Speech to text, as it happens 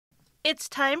It's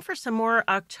time for some more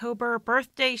October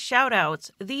birthday shout-outs.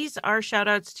 These are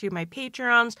shout-outs to my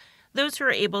Patreons, those who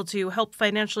are able to help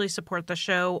financially support the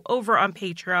show over on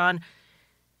Patreon.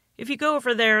 If you go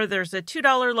over there, there's a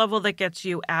 $2 level that gets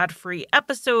you ad-free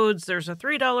episodes. There's a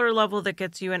 $3 level that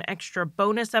gets you an extra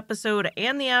bonus episode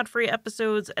and the ad-free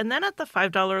episodes. And then at the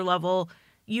 $5 level,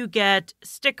 you get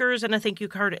stickers and a thank you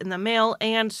card in the mail.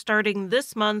 And starting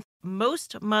this month,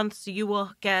 most months you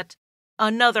will get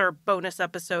another bonus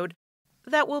episode.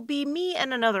 That will be me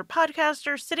and another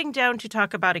podcaster sitting down to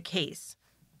talk about a case.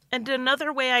 And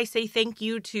another way I say thank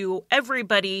you to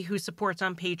everybody who supports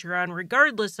on Patreon,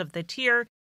 regardless of the tier,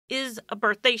 is a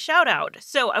birthday shout out.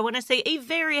 So I want to say a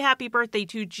very happy birthday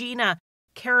to Gina,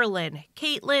 Carolyn,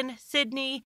 Caitlin,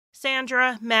 Sydney,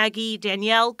 Sandra, Maggie,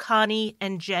 Danielle, Connie,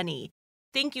 and Jenny.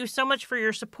 Thank you so much for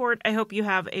your support. I hope you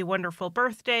have a wonderful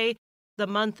birthday. The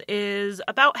month is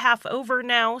about half over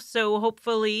now, so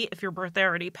hopefully if your birthday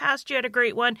already passed, you had a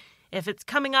great one. If it's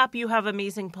coming up, you have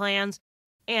amazing plans.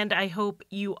 And I hope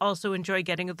you also enjoy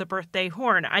getting the birthday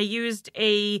horn. I used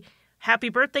a happy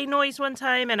birthday noise one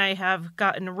time, and I have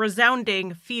gotten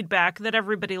resounding feedback that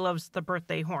everybody loves the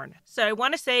birthday horn. So I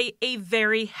want to say a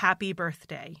very happy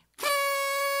birthday.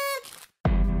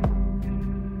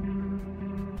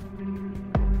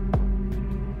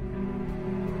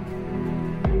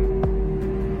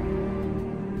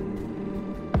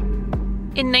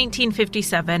 In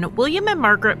 1957, William and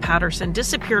Margaret Patterson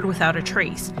disappeared without a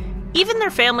trace. Even their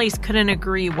families couldn't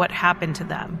agree what happened to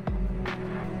them.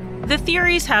 The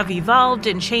theories have evolved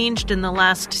and changed in the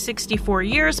last 64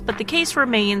 years, but the case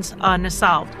remains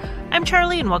unsolved. I'm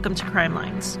Charlie, and welcome to Crime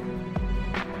Lines.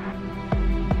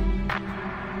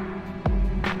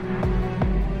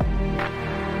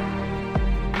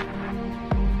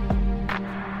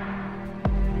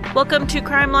 Welcome to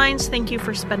Crime Lines. Thank you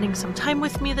for spending some time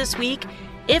with me this week.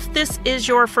 If this is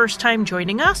your first time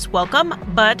joining us, welcome,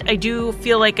 but I do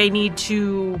feel like I need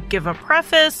to give a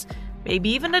preface, maybe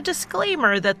even a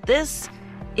disclaimer, that this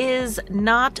is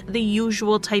not the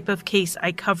usual type of case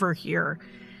I cover here.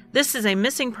 This is a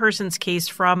missing persons case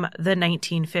from the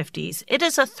 1950s. It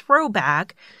is a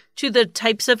throwback to the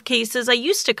types of cases I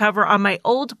used to cover on my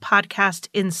old podcast,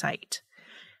 Insight.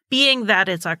 Being that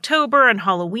it's October and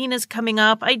Halloween is coming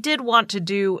up, I did want to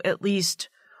do at least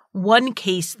one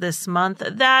case this month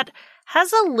that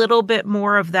has a little bit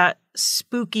more of that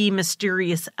spooky,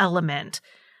 mysterious element.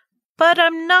 But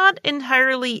I'm not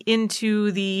entirely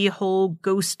into the whole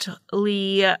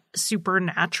ghostly,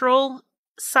 supernatural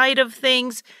side of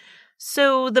things,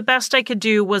 so the best I could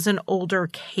do was an older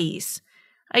case.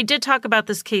 I did talk about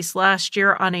this case last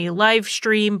year on a live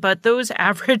stream, but those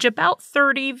average about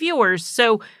 30 viewers,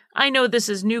 so I know this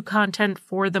is new content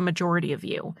for the majority of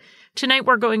you. Tonight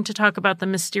we're going to talk about the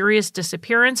mysterious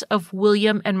disappearance of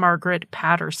William and Margaret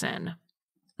Patterson.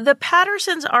 The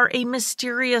Pattersons are a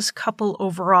mysterious couple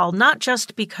overall, not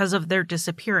just because of their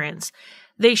disappearance.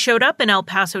 They showed up in El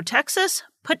Paso, Texas,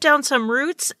 put down some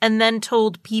roots, and then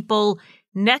told people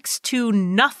next to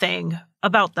nothing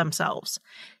about themselves.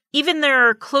 Even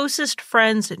their closest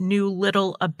friends knew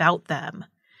little about them.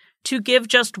 To give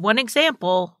just one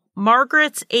example,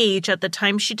 Margaret's age at the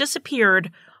time she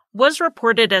disappeared was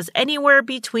reported as anywhere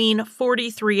between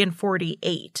 43 and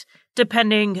 48,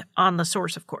 depending on the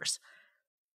source, of course.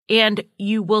 And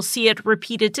you will see it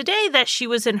repeated today that she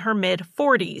was in her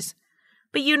mid-40s.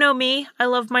 But you know me, I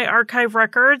love my archive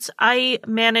records. I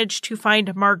managed to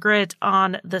find Margaret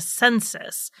on the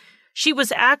census. She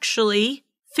was actually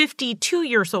 52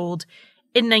 years old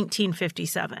in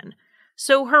 1957.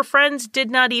 So her friends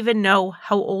did not even know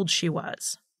how old she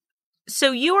was.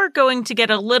 So you are going to get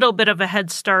a little bit of a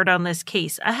head start on this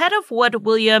case, ahead of what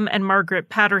William and Margaret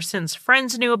Patterson's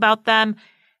friends knew about them,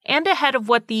 and ahead of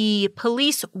what the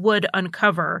police would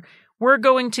uncover. We're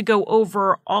going to go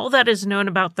over all that is known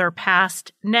about their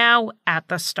past now at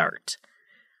the start.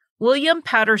 William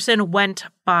Patterson went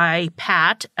by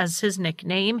Pat as his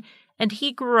nickname, and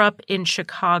he grew up in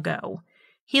Chicago.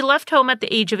 He left home at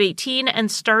the age of 18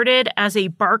 and started as a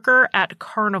barker at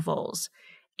carnivals.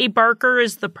 A barker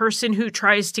is the person who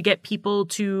tries to get people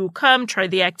to come, try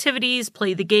the activities,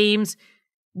 play the games,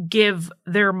 give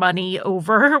their money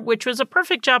over, which was a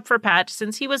perfect job for Pat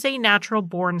since he was a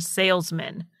natural-born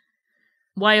salesman.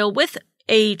 While with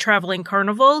a traveling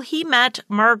carnival, he met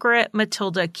Margaret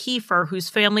Matilda Kiefer, whose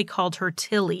family called her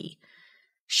Tilly.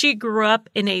 She grew up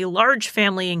in a large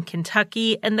family in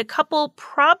Kentucky, and the couple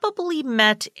probably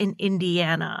met in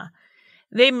Indiana.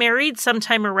 They married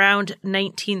sometime around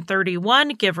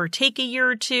 1931, give or take a year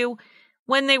or two,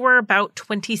 when they were about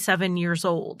 27 years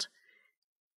old.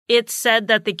 It's said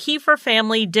that the Kiefer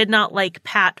family did not like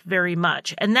Pat very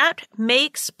much, and that may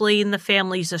explain the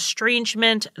family's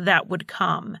estrangement that would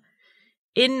come.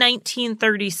 In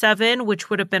 1937, which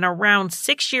would have been around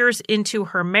 6 years into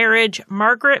her marriage,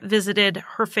 Margaret visited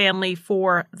her family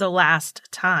for the last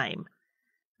time.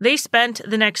 They spent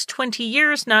the next 20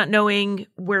 years not knowing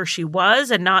where she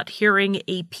was and not hearing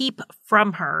a peep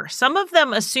from her. Some of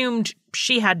them assumed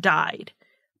she had died,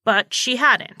 but she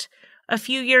hadn't. A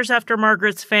few years after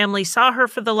Margaret's family saw her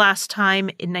for the last time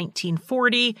in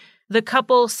 1940, the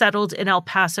couple settled in El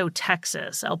Paso,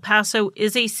 Texas. El Paso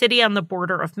is a city on the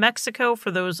border of Mexico, for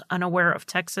those unaware of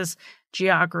Texas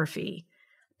geography.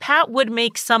 Pat would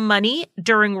make some money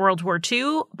during World War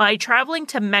II by traveling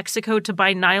to Mexico to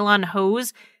buy nylon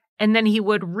hose, and then he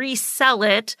would resell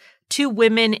it to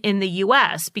women in the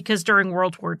U.S. because during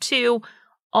World War II,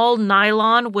 all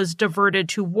nylon was diverted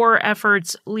to war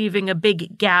efforts, leaving a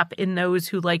big gap in those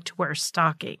who liked to wear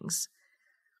stockings.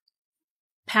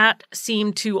 Pat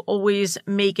seemed to always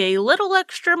make a little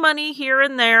extra money here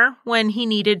and there when he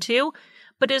needed to,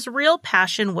 but his real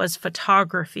passion was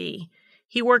photography.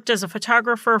 He worked as a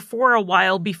photographer for a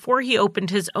while before he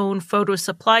opened his own photo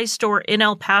supply store in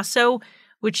El Paso,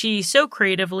 which he so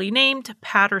creatively named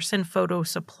Patterson Photo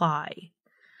Supply.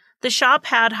 The shop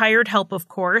had hired help, of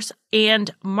course, and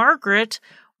Margaret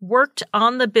worked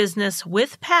on the business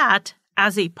with Pat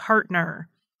as a partner.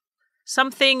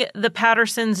 Something the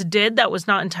Pattersons did that was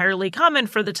not entirely common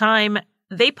for the time,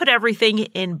 they put everything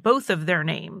in both of their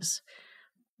names.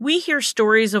 We hear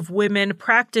stories of women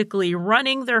practically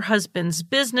running their husbands'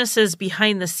 businesses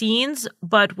behind the scenes,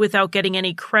 but without getting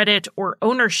any credit or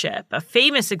ownership. A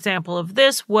famous example of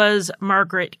this was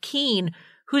Margaret Keene,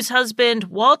 whose husband,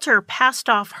 Walter, passed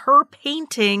off her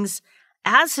paintings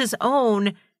as his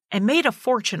own and made a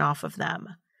fortune off of them.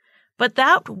 But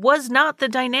that was not the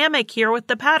dynamic here with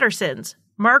the Pattersons.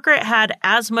 Margaret had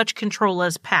as much control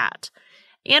as Pat.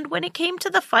 And when it came to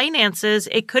the finances,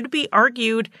 it could be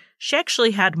argued she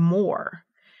actually had more.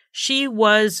 She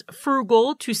was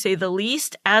frugal, to say the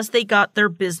least, as they got their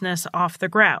business off the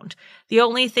ground. The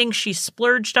only thing she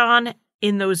splurged on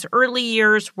in those early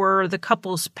years were the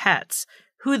couple's pets,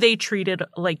 who they treated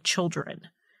like children.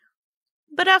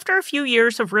 But after a few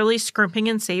years of really scrimping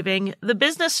and saving, the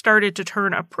business started to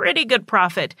turn a pretty good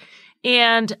profit,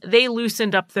 and they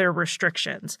loosened up their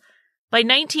restrictions. By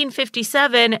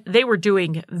 1957, they were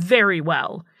doing very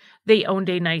well. They owned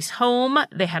a nice home,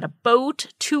 they had a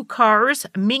boat, 2 cars,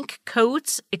 mink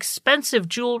coats, expensive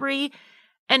jewelry,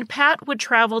 and Pat would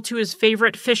travel to his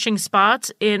favorite fishing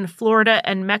spots in Florida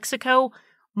and Mexico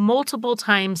multiple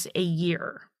times a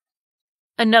year.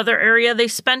 Another area they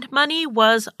spent money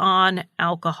was on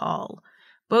alcohol.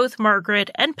 Both Margaret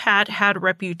and Pat had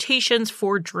reputations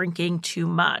for drinking too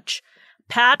much.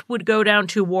 Pat would go down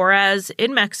to Juarez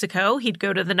in Mexico. He'd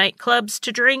go to the nightclubs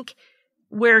to drink,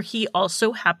 where he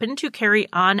also happened to carry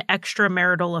on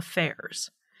extramarital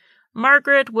affairs.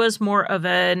 Margaret was more of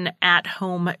an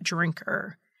at-home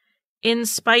drinker. In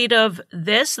spite of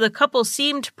this, the couple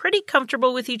seemed pretty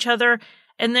comfortable with each other,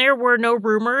 and there were no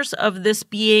rumors of this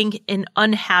being an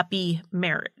unhappy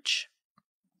marriage.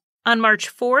 On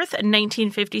March 4th,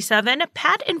 1957,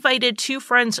 Pat invited 2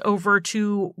 friends over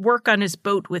to work on his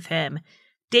boat with him,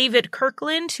 David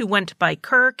Kirkland, who went by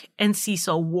Kirk, and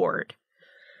Cecil Ward.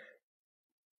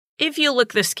 If you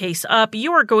look this case up,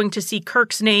 you are going to see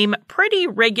Kirk's name pretty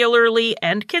regularly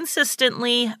and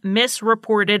consistently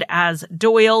misreported as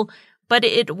Doyle, but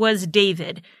it was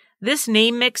David. This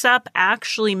name mix-up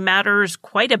actually matters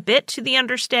quite a bit to the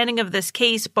understanding of this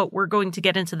case, but we're going to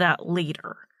get into that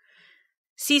later.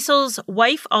 Cecil's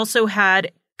wife also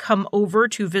had come over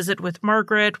to visit with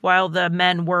Margaret while the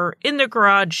men were in the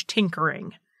garage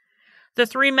tinkering. The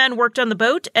 3 men worked on the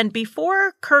boat, and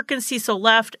before Kirk and Cecil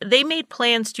left, they made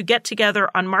plans to get together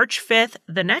on March 5th,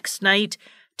 the next night,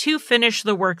 to finish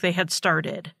the work they had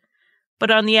started. But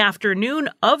on the afternoon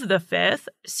of the 5th,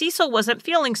 Cecil wasn't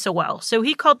feeling so well, so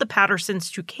he called the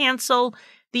Pattersons to cancel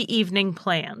the evening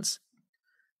plans.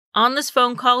 On this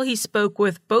phone call, he spoke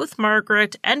with both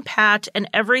Margaret and Pat, and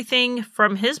everything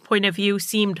from his point of view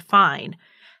seemed fine.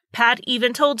 Pat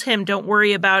even told him don't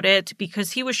worry about it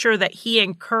because he was sure that he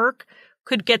and Kirk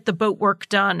could get the boat work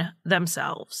done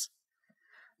themselves.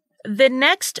 The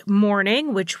next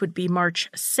morning, which would be March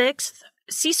 6th,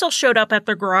 Cecil showed up at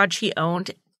the garage he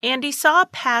owned, and he saw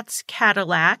Pat's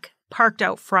Cadillac parked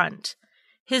out front.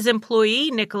 His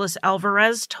employee, Nicholas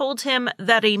Alvarez, told him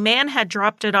that a man had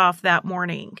dropped it off that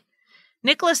morning.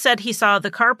 Nicholas said he saw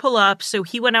the car pull up, so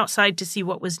he went outside to see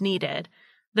what was needed.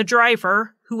 The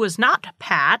driver, who was not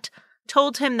Pat,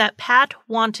 told him that Pat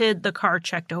wanted the car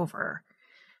checked over.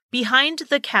 Behind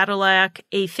the Cadillac,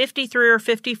 a 53 or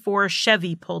 54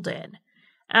 Chevy pulled in.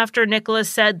 After Nicholas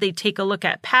said they'd take a look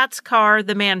at Pat's car,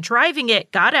 the man driving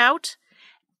it got out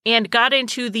and got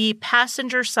into the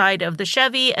passenger side of the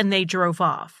Chevy, and they drove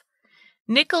off.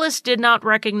 Nicholas did not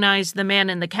recognize the man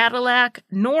in the Cadillac,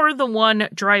 nor the one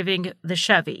driving the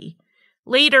Chevy.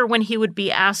 Later, when he would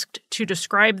be asked to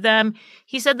describe them,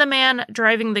 he said the man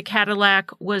driving the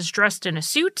Cadillac was dressed in a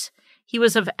suit. He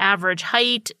was of average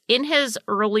height, in his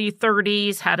early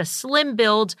 30s, had a slim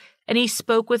build, and he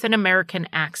spoke with an American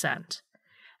accent.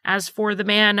 As for the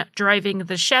man driving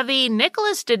the Chevy,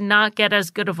 Nicholas did not get as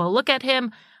good of a look at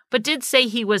him, but did say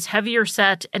he was heavier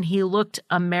set and he looked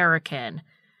American.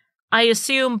 I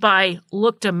assume by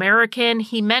looked American,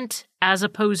 he meant as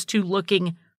opposed to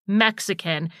looking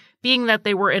Mexican, being that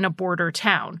they were in a border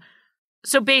town.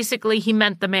 So basically, he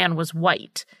meant the man was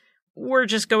white. We're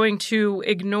just going to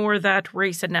ignore that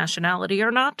race and nationality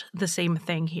are not the same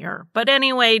thing here. But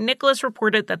anyway, Nicholas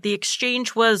reported that the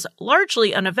exchange was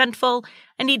largely uneventful,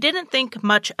 and he didn't think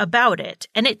much about it.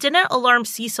 And it didn't alarm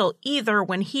Cecil either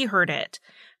when he heard it.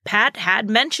 Pat had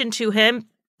mentioned to him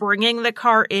bringing the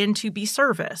car in to be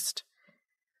serviced.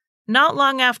 Not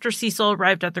long after Cecil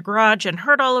arrived at the garage and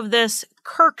heard all of this,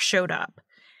 Kirk showed up.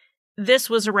 This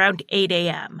was around 8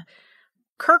 a.m.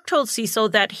 Kirk told Cecil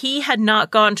that he had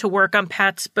not gone to work on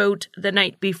Pat's boat the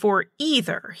night before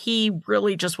either. He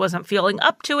really just wasn't feeling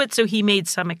up to it, so he made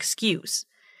some excuse.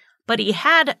 But he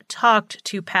had talked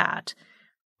to Pat.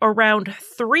 Around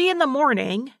 3 in the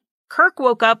morning, Kirk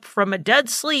woke up from a dead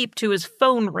sleep to his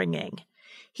phone ringing.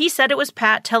 He said it was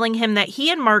Pat telling him that he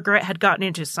and Margaret had gotten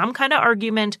into some kind of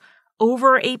argument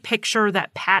over a picture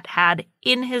that Pat had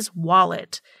in his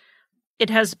wallet. It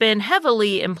has been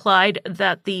heavily implied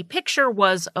that the picture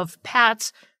was of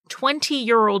Pat's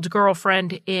 20-year-old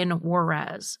girlfriend in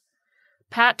Juarez.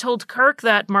 Pat told Kirk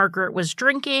that Margaret was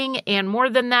drinking, and more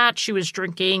than that, she was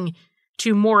drinking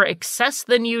to more excess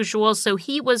than usual, so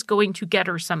he was going to get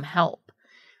her some help.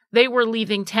 They were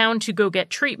leaving town to go get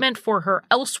treatment for her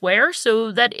elsewhere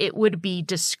so that it would be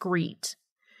discreet.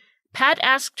 Pat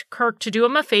asked Kirk to do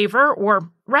him a favor, or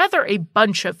rather a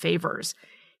bunch of favors.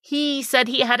 He said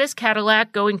he had his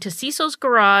Cadillac going to Cecil's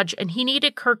garage and he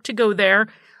needed Kirk to go there,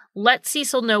 let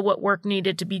Cecil know what work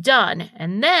needed to be done,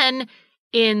 and then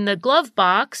in the glove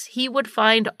box, he would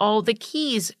find all the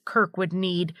keys Kirk would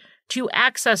need to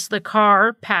access the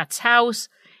car, Pat's house,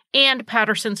 and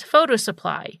Patterson's photo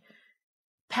supply.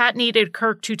 Pat needed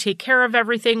Kirk to take care of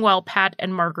everything while Pat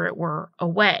and Margaret were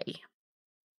away.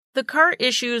 The car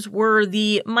issues were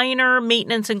the minor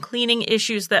maintenance and cleaning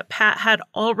issues that Pat had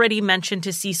already mentioned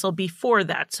to Cecil before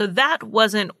that, so that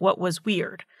wasn't what was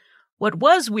weird. What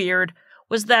was weird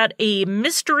was that a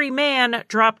mystery man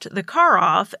dropped the car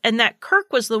off and that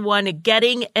Kirk was the one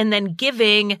getting and then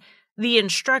giving the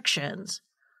instructions.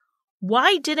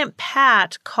 Why didn't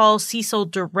Pat call Cecil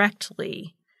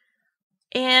directly?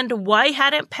 And why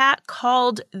hadn't Pat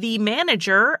called the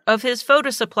manager of his photo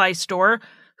supply store,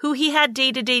 who he had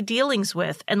day-to-day dealings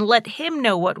with, and let him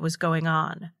know what was going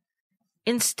on?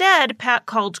 Instead, Pat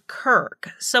called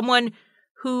Kirk, someone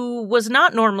who was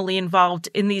not normally involved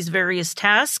in these various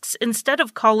tasks, instead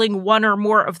of calling one or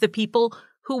more of the people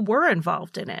who were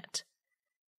involved in it.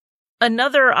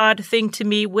 Another odd thing to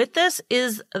me with this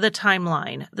is the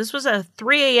timeline. This was a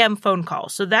 3 a.m. phone call,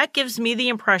 so that gives me the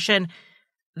impression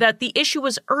that the issue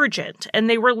was urgent and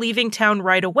they were leaving town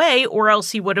right away, or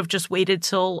else he would have just waited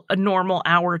till a normal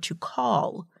hour to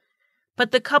call.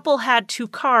 But the couple had 2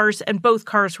 cars and both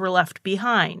cars were left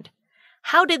behind.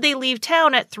 How did they leave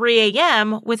town at 3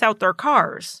 a.m. without their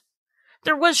cars?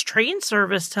 There was train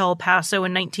service to El Paso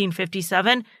in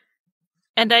 1957,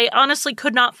 and I honestly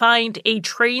could not find a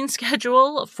train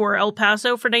schedule for El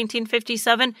Paso for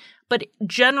 1957, but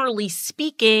generally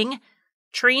speaking,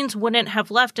 trains wouldn't have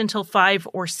left until 5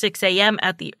 or 6 a.m.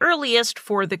 at the earliest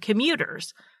for the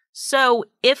commuters. So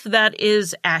if that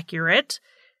is accurate,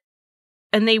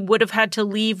 and they would have had to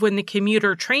leave when the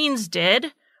commuter trains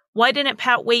did, why didn't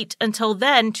Pat wait until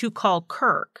then to call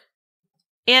Kirk?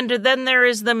 And then there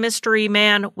is the mystery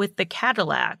man with the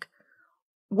Cadillac.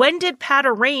 When did Pat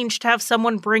arrange to have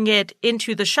someone bring it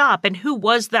into the shop, and who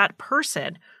was that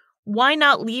person? Why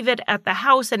not leave it at the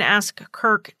house and ask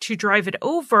Kirk to drive it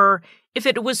over if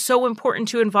it was so important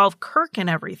to involve Kirk in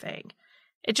everything?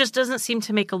 It just doesn't seem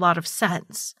to make a lot of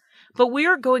sense. But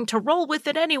we're going to roll with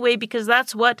it anyway because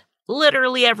that's what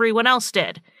literally everyone else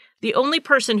did. The only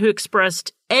person who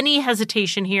expressed any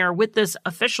hesitation here with this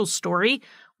official story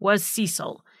was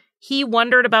Cecil. He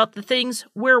wondered about the things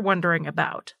we're wondering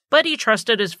about, but he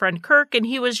trusted his friend Kirk, and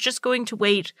he was just going to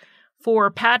wait for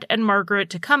Pat and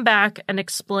Margaret to come back and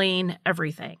explain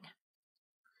everything.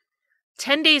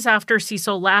 10 days after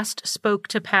Cecil last spoke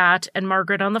to Pat and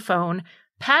Margaret on the phone,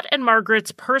 Pat and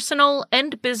Margaret's personal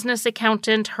and business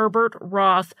accountant, Herbert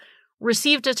Roth,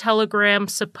 received a telegram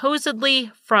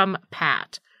supposedly from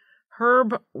Pat.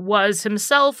 Herb was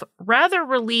himself rather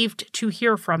relieved to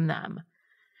hear from them.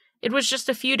 It was just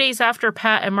a few days after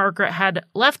Pat and Margaret had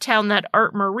left town that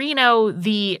Art Marino,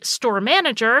 the store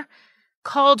manager,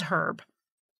 called Herb.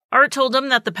 Art told him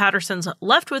that the Pattersons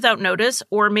left without notice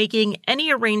or making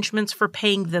any arrangements for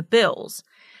paying the bills.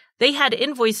 They had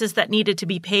invoices that needed to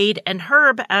be paid, and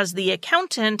Herb, as the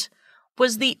accountant,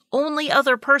 was the only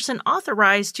other person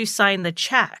authorized to sign the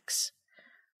checks.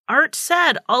 Art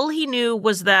said all he knew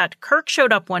was that Kirk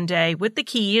showed up one day with the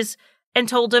keys and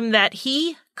told him that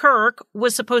he, Kirk,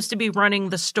 was supposed to be running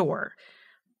the store.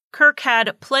 Kirk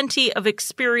had plenty of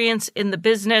experience in the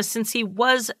business since he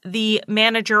was the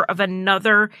manager of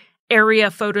another area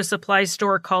photo supply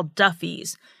store called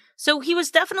Duffy's, so he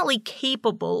was definitely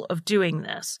capable of doing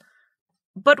this.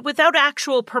 But without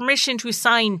actual permission to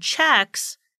sign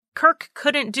checks, Kirk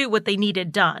couldn't do what they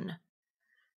needed done.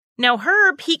 Now,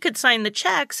 Herb, he could sign the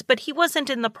checks, but he wasn't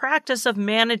in the practice of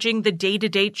managing the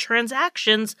day-to-day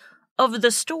transactions of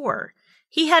the store.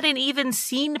 He hadn't even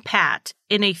seen Pat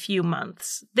in a few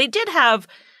months. They did have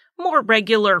more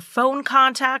regular phone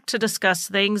contact to discuss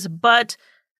things, but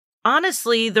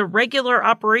honestly, the regular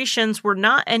operations were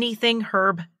not anything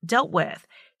Herb dealt with.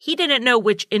 He didn't know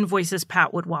which invoices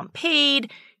Pat would want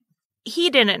paid. He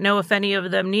didn't know if any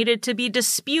of them needed to be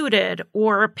disputed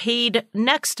or paid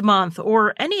next month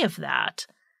or any of that.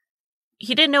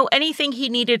 He didn't know anything he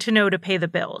needed to know to pay the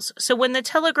bills. So when the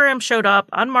telegram showed up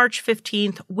on March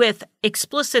 15th with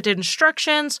explicit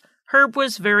instructions, Herb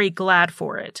was very glad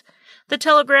for it. The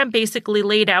telegram basically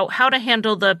laid out how to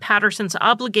handle the Pattersons'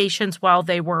 obligations while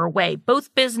they were away,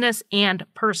 both business and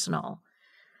personal.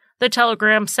 The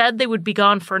telegram said they would be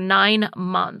gone for 9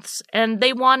 months, and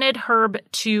they wanted Herb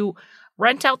to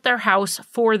rent out their house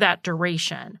for that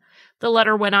duration. The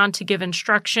letter went on to give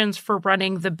instructions for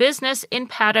running the business in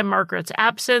Pat and Margaret's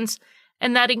absence,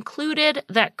 and that included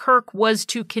that Kirk was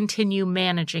to continue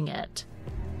managing it.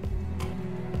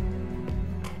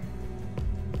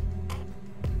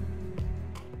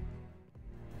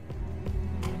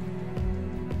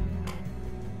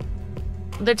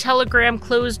 The telegram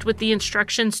closed with the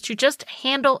instructions to just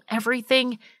handle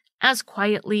everything as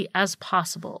quietly as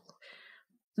possible.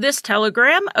 This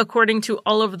telegram, according to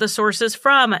all of the sources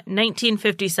from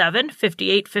 1957,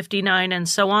 58, 59, and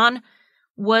so on,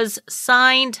 was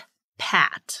signed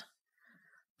Pat.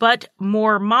 But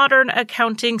more modern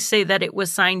accountings say that it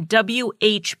was signed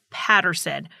W.H.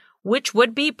 Patterson, which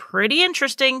would be pretty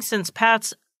interesting since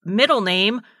Pat's middle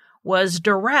name was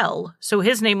Durrell, so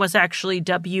his name was actually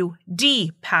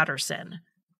W.D. Patterson.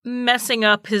 Messing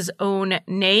up his own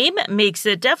name makes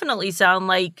it definitely sound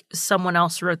like someone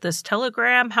else wrote this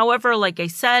telegram. However, like I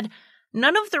said,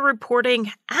 none of the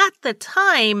reporting at the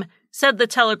time said the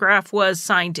telegraph was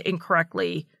signed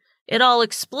incorrectly. It all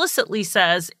explicitly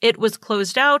says it was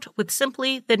closed out with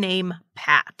simply the name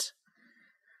Pat.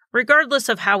 Regardless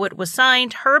of how it was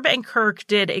signed, Herb and Kirk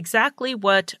did exactly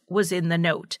what was in the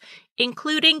note,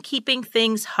 including keeping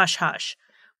things hush-hush.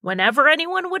 Whenever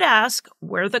anyone would ask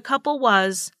where the couple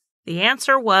was, the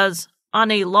answer was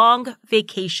on a long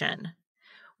vacation.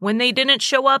 When they didn't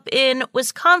show up in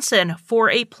Wisconsin for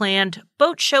a planned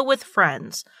boat show with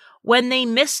friends, when they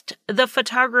missed the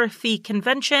photography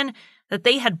convention that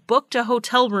they had booked a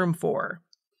hotel room for.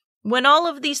 When all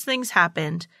of these things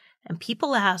happened and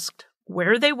people asked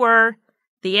where they were,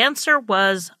 the answer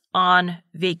was on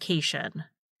vacation.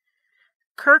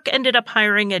 Kirk ended up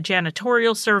hiring a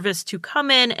janitorial service to come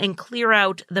in and clear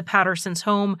out the Pattersons'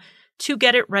 home to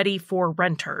get it ready for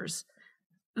renters.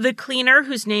 The cleaner,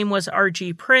 whose name was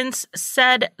R.G. Prince,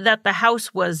 said that the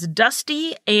house was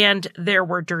dusty and there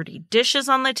were dirty dishes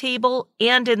on the table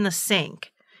and in the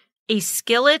sink. A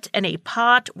skillet and a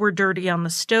pot were dirty on the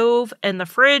stove, and the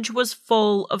fridge was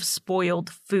full of spoiled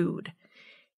food.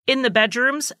 In the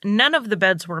bedrooms, none of the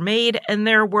beds were made, and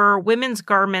there were women's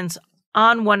garments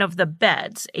on one of the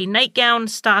beds, a nightgown,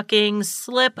 stockings,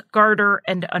 slip, garter,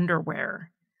 and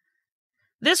underwear.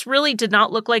 This really did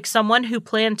not look like someone who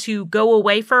planned to go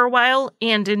away for a while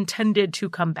and intended to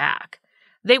come back.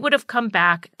 They would have come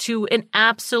back to an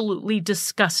absolutely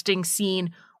disgusting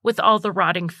scene with all the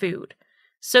rotting food.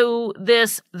 So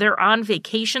this they're on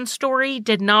vacation story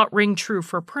did not ring true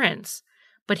for Prince,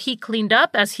 but he cleaned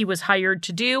up as he was hired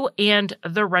to do, and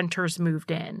the renters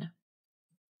moved in.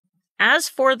 As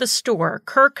for the store,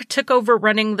 Kirk took over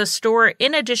running the store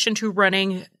in addition to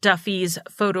running Duffy's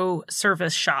photo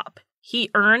service shop. He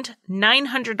earned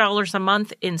 $900 a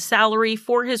month in salary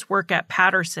for his work at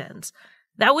Patterson's.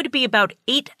 That would be about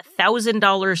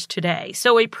 $8,000 today,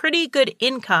 so a pretty good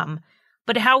income,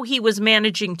 but how he was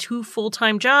managing 2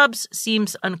 full-time jobs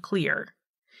seems unclear.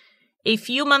 A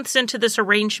few months into this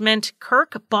arrangement,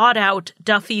 Kirk bought out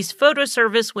Duffy's photo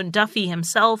service when Duffy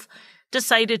himself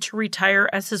decided to retire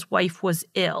as his wife was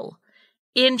ill.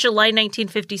 In July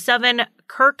 1957,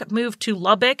 Kirk moved to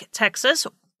Lubbock, Texas,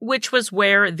 which was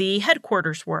where the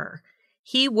headquarters were.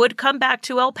 He would come back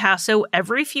to El Paso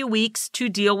every few weeks to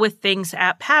deal with things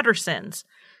at Patterson's,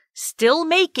 still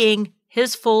making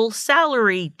his full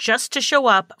salary just to show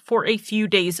up for a few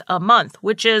days a month,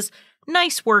 which is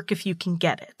nice work if you can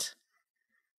get it.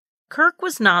 Kirk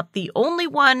was not the only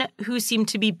one who seemed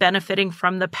to be benefiting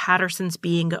from the Pattersons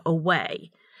being away.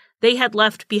 They had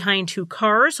left behind 2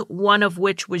 cars, one of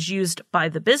which was used by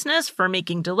the business for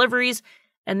making deliveries,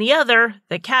 and the other,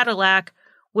 the Cadillac,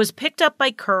 was picked up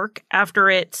by Kirk after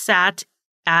it sat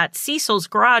at Cecil's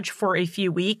garage for a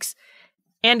few weeks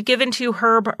and given to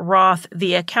Herb Roth,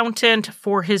 the accountant,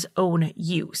 for his own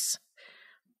use.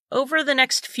 Over the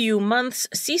next few months,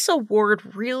 Cecil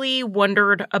Ward really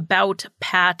wondered about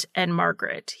Pat and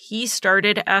Margaret. He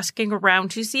started asking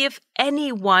around to see if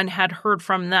anyone had heard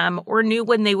from them or knew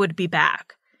when they would be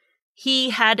back.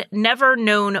 He had never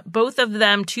known both of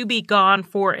them to be gone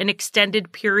for an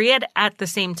extended period at the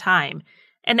same time.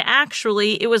 And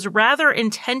actually, it was rather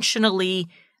intentionally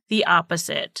the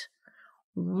opposite.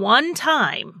 One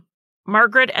time,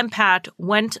 Margaret and Pat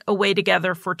went away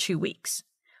together for 2 weeks.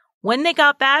 When they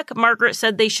got back, Margaret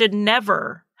said they should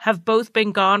never have both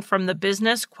been gone from the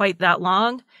business quite that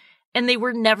long, and they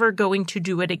were never going to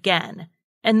do it again.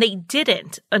 And they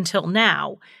didn't until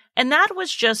now, and that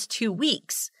was just 2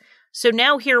 weeks. So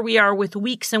now here we are with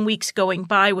weeks and weeks going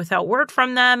by without word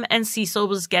from them, and Cecil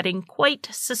was getting quite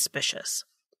suspicious.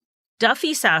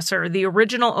 Duffy Sasser, the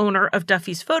original owner of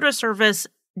Duffy's photo service,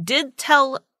 did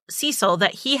tell Cecil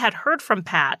that he had heard from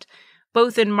Pat,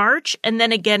 both in March and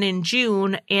then again in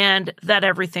June, and that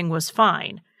everything was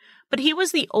fine. But he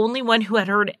was the only one who had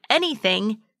heard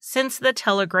anything since the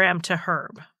telegram to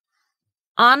Herb.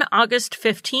 On August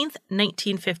 15th,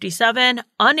 1957,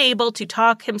 unable to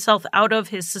talk himself out of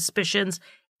his suspicions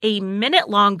a minute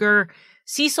longer,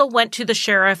 Cecil went to the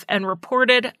sheriff and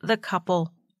reported the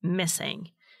couple missing.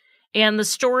 And the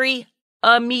story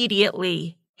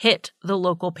immediately hit the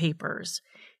local papers.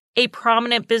 A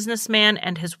prominent businessman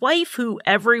and his wife, who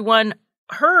everyone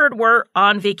heard were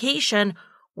on vacation,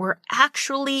 were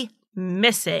actually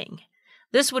missing.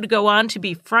 This would go on to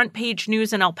be front page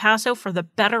news in El Paso for the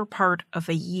better part of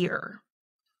a year.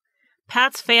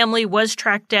 Pat's family was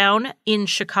tracked down in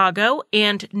Chicago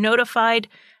and notified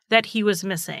that he was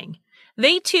missing.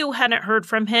 They too hadn't heard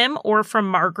from him or from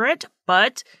Margaret,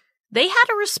 but they had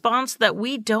a response that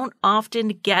we don't often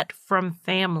get from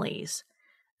families.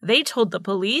 They told the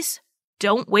police,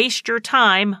 "Don't waste your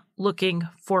time looking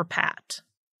for Pat."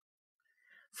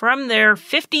 From their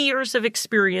 50 years of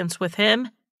experience with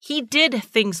him, he did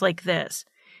things like this.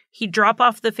 He'd drop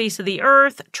off the face of the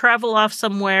earth, travel off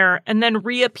somewhere, and then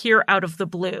reappear out of the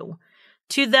blue.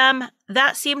 To them,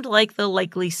 that seemed like the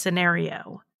likely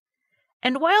scenario.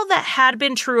 And while that had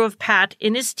been true of Pat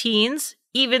in his teens,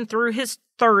 even through his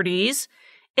 30s,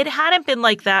 it hadn't been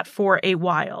like that for a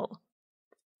while.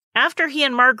 After he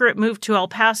and Margaret moved to El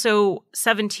Paso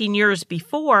 17 years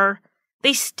before,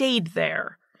 they stayed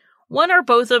there. One or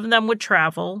both of them would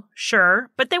travel, sure,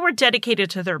 but they were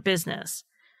dedicated to their business.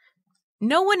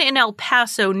 No one in El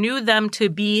Paso knew them to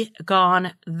be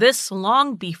gone this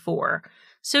long before,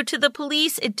 so to the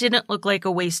police, it didn't look like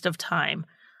a waste of time.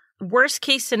 Worst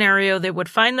case scenario, they would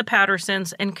find the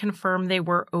Pattersons and confirm they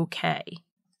were okay.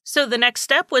 So the next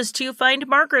step was to find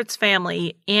Margaret's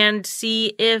family and see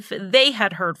if they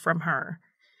had heard from her.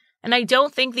 And I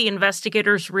don't think the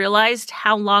investigators realized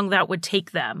how long that would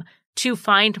take them to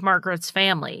find Margaret's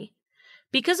family.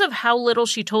 Because of how little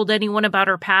she told anyone about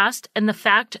her past and the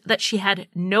fact that she had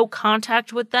no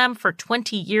contact with them for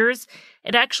 20 years,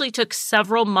 it actually took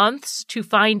several months to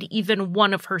find even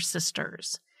one of her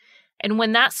sisters. And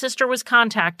when that sister was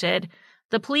contacted,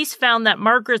 the police found that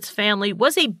Margaret's family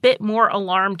was a bit more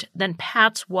alarmed than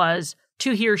Pat's was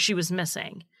to hear she was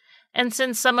missing. And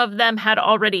since some of them had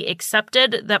already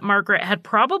accepted that Margaret had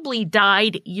probably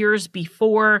died years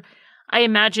before, I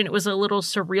imagine it was a little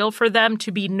surreal for them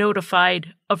to be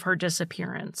notified of her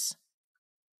disappearance.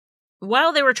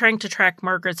 While they were trying to track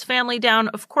Margaret's family down,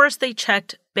 of course they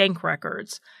checked bank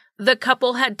records. The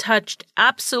couple had touched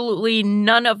absolutely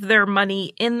none of their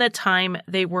money in the time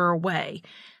they were away.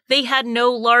 They had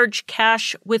no large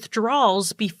cash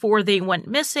withdrawals before they went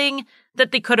missing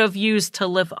that they could have used to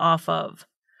live off of.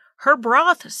 Herb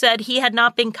Roth said he had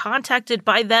not been contacted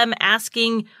by them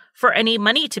asking for any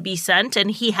money to be sent,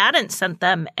 and he hadn't sent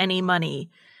them any money.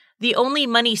 The only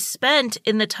money spent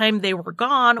in the time they were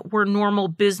gone were normal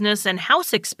business and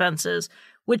house expenses,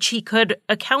 which he could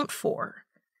account for.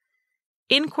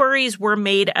 Inquiries were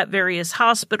made at various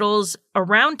hospitals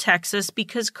around Texas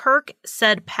because Kirk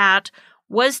said Pat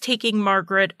was taking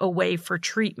Margaret away for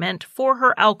treatment for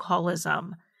her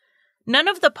alcoholism. None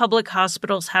of the public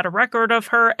hospitals had a record of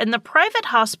her, and the private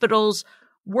hospitals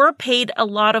were paid a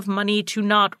lot of money to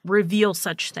not reveal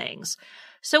such things.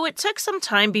 So it took some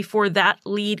time before that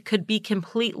lead could be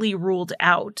completely ruled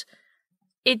out.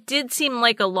 It did seem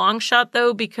like a long shot,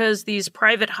 though, because these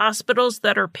private hospitals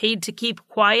that are paid to keep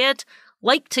quiet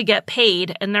like to get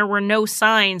paid, and there were no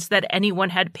signs that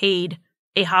anyone had paid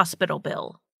a hospital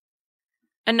bill.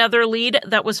 Another lead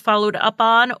that was followed up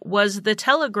on was the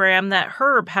telegram that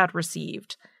Herb had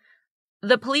received.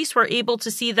 The police were able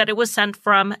to see that it was sent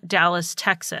from Dallas,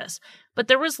 Texas, but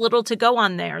there was little to go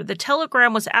on there. The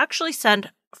telegram was actually sent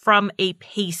from a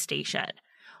pay station.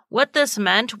 What this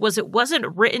meant was it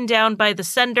wasn't written down by the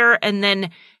sender and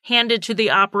then handed to the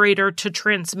operator to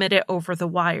transmit it over the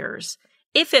wires.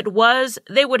 If it was,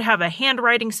 they would have a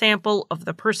handwriting sample of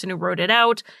the person who wrote it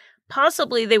out.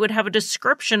 Possibly they would have a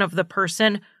description of the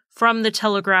person from the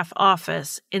telegraph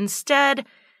office. Instead,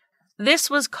 this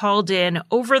was called in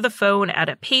over the phone at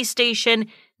a pay station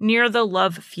near the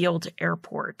Love Field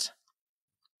Airport.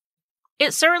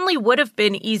 It certainly would have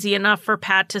been easy enough for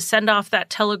Pat to send off that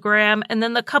telegram, and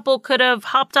then the couple could have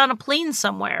hopped on a plane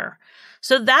somewhere.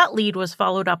 So that lead was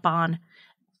followed up on.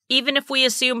 Even if we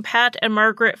assume Pat and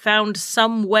Margaret found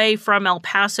some way from El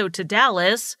Paso to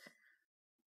Dallas,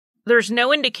 there's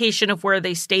no indication of where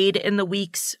they stayed in the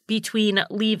weeks between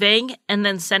leaving and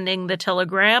then sending the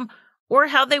telegram, or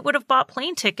how they would have bought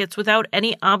plane tickets without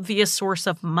any obvious source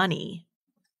of money.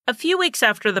 A few weeks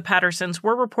after the Pattersons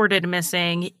were reported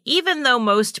missing, even though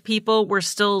most people were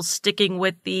still sticking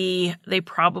with the they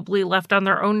probably left on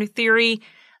their own theory,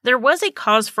 there was a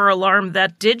cause for alarm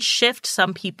that did shift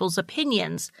some people's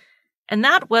opinions, and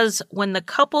that was when the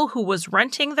couple who was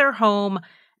renting their home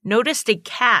noticed a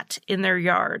cat in their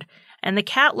yard, and the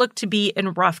cat looked to be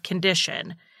in rough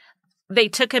condition. They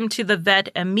took him to the vet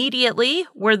immediately,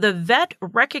 where the vet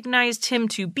recognized him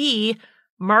to be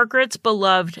Margaret's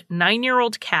beloved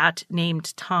 9-year-old cat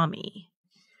named Tommy.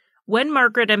 When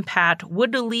Margaret and Pat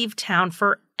would leave town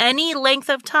for any length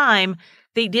of time,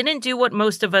 they didn't do what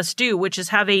most of us do, which is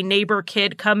have a neighbor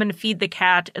kid come and feed the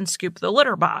cat and scoop the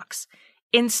litter box.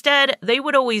 Instead, they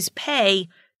would always pay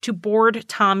to board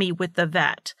Tommy with the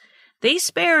vet. They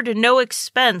spared no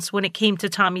expense when it came to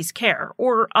Tommy's care,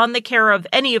 or on the care of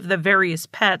any of the various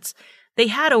pets they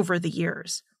had over the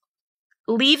years.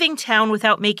 Leaving town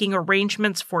without making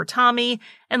arrangements for Tommy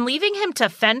and leaving him to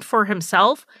fend for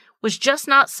himself was just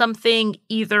not something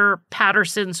either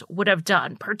Pattersons would have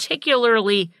done,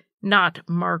 particularly not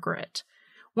Margaret.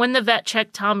 When the vet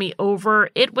checked Tommy over,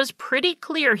 it was pretty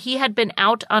clear he had been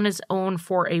out on his own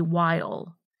for a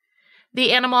while.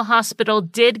 The animal hospital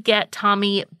did get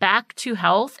Tommy back to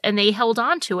health, and they held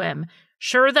on to him,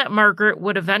 sure that Margaret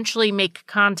would eventually make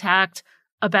contact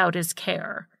about his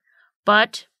care.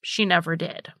 But she never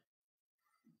did.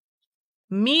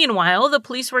 Meanwhile, the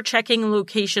police were checking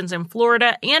locations in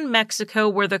Florida and Mexico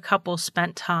where the couple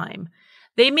spent time.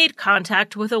 They made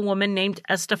contact with a woman named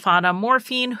Estefana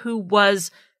Morphine, who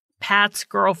was Pat's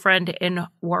girlfriend in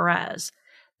Juarez.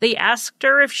 They asked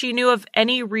her if she knew of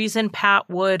any reason Pat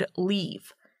would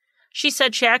leave. She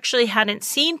said she actually hadn't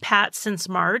seen Pat since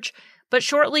March, but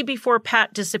shortly before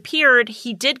Pat disappeared,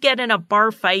 he did get in a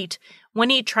bar fight when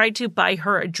he tried to buy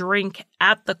her a drink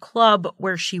at the club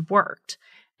where she worked,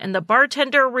 and the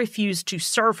bartender refused to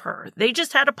serve her. They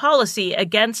just had a policy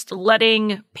against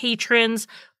letting patrons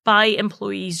buy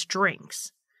employees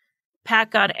drinks.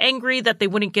 Pat got angry that they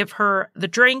wouldn't give her the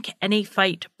drink, and a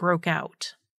fight broke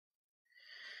out.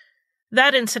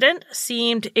 That incident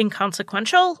seemed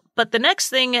inconsequential, but the next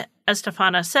thing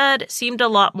Estefana said seemed a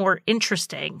lot more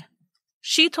interesting.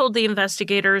 She told the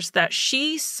investigators that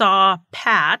she saw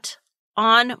Pat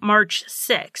on March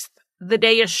 6th, the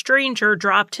day a stranger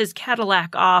dropped his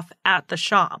Cadillac off at the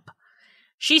shop.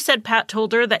 She said Pat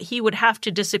told her that he would have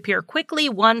to disappear quickly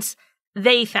once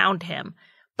they found him,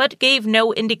 but gave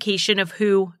no indication of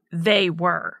who they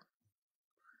were.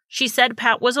 She said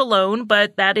Pat was alone,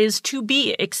 but that is to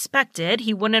be expected.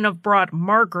 He wouldn't have brought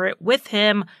Margaret with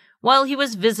him while he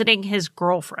was visiting his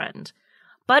girlfriend.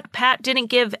 But Pat didn't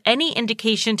give any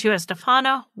indication to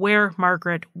Estefana where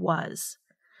Margaret was.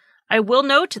 I will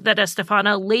note that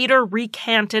Estefana later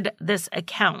recanted this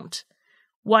account.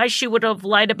 Why she would have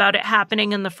lied about it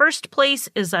happening in the first place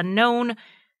is unknown.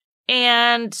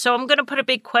 And so I'm going to put a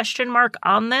big question mark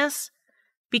on this,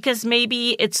 because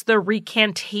maybe it's the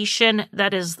recantation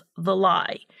that is the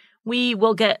lie. We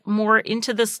will get more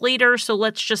into this later, so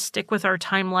let's just stick with our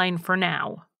timeline for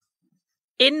now.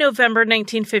 In November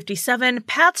 1957,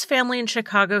 Pat's family in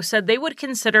Chicago said they would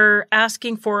consider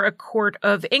asking for a court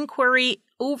of inquiry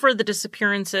over the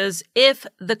disappearances if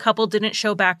the couple didn't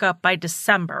show back up by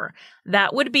December.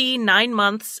 That would be 9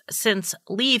 months since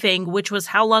leaving, which was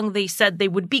how long they said they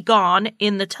would be gone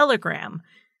in the telegram.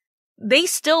 They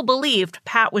still believed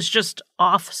Pat was just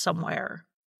off somewhere.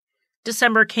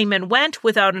 December came and went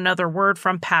without another word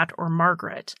from Pat or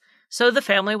Margaret. So the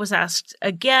family was asked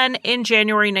again in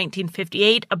January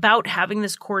 1958 about having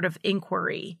this court of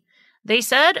inquiry. They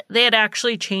said they had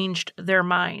actually changed their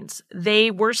minds. They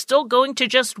were still going to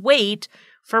just wait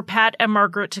for Pat and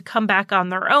Margaret to come back on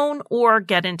their own or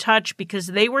get in touch because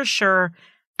they were sure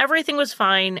everything was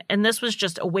fine and this was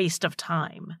just a waste of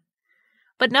time.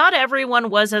 But not everyone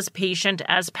was as patient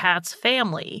as Pat's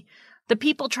family. The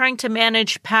people trying to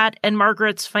manage Pat and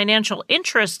Margaret's financial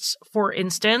interests, for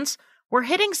instance, were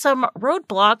hitting some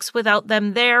roadblocks without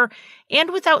them there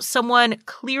and without someone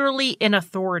clearly in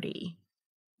authority.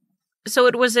 So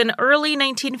it was in early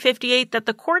 1958 that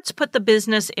the courts put the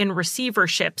business in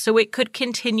receivership so it could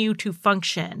continue to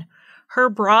function.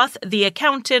 Herb Roth, the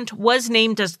accountant, was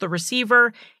named as the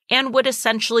receiver and would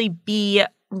essentially be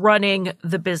running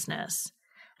the business.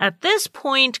 At this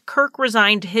point, Kirk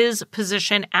resigned his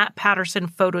position at Patterson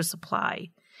Photo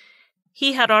Supply.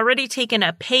 He had already taken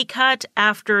a pay cut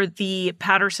after the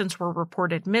Pattersons were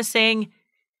reported missing,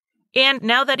 and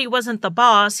now that he wasn't the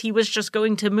boss, he was just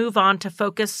going to move on to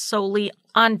focus solely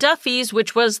on Duffy's,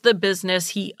 which was the business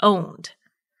he owned.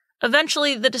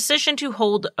 Eventually, the decision to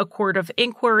hold a court of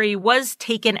inquiry was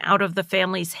taken out of the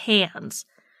family's hands.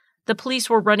 The police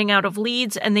were running out of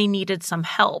leads and they needed some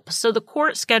help, so the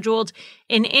court scheduled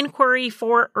an inquiry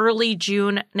for early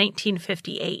June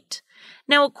 1958.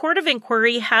 Now, a court of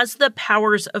inquiry has the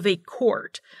powers of a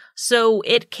court, so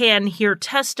it can hear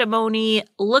testimony,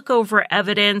 look over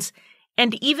evidence,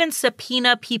 and even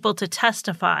subpoena people to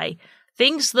testify,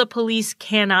 things the police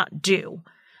cannot do.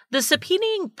 The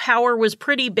subpoenaing power was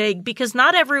pretty big because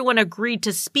not everyone agreed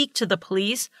to speak to the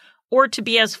police or to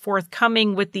be as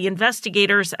forthcoming with the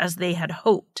investigators as they had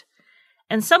hoped.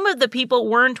 And some of the people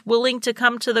weren't willing to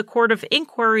come to the court of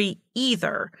inquiry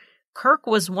either. Kirk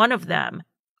was one of them.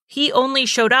 He only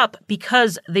showed up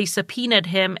because they subpoenaed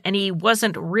him and he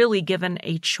wasn't really given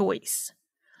a choice.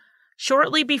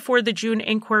 Shortly before the June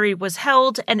inquiry was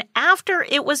held and after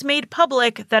it was made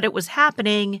public that it was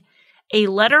happening, a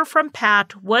letter from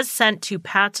Pat was sent to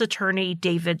Pat's attorney,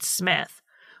 David Smith.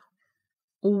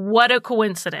 What a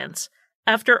coincidence.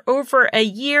 After over a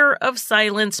year of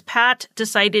silence, Pat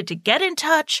decided to get in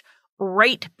touch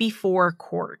right before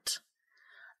court.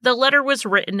 The letter was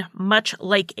written much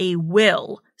like a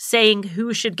will, saying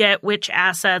who should get which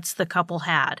assets the couple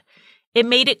had. It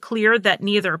made it clear that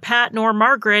neither Pat nor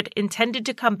Margaret intended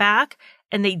to come back,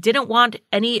 and they didn't want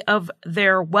any of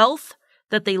their wealth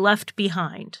that they left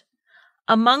behind.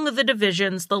 Among the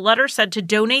divisions, the letter said to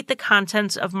donate the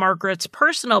contents of Margaret's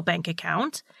personal bank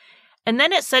account, and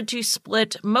then it said to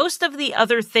split most of the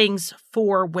other things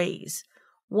 4 ways.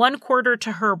 1/4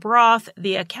 to Herb Roth,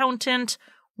 the accountant,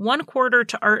 1/4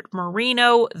 to Art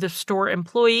Marino, the store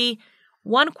employee,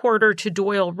 1/4 to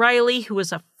Doyle Riley, who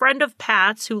was a friend of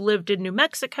Pat's who lived in New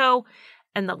Mexico,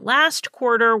 and the last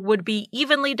quarter would be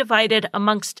evenly divided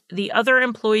amongst the other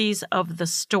employees of the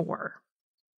store.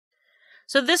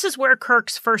 So this is where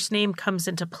Kirk's first name comes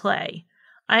into play.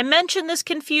 I mentioned this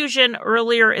confusion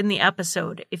earlier in the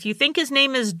episode. If you think his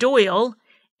name is Doyle,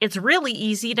 it's really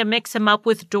easy to mix him up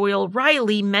with Doyle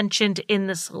Riley mentioned in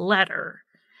this letter.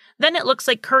 Then it looks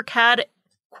like Kirk had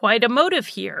quite a motive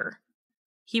here.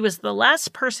 He was the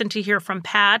last person to hear from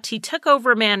Pat. He took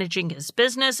over managing his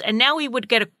business, and now he would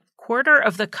get 1/4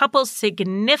 of the couple's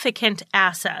significant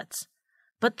assets.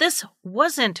 But this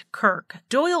wasn't Kirk.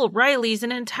 Doyle Riley's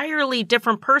an entirely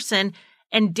different person,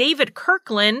 and David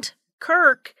Kirkland,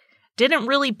 Kirk, didn't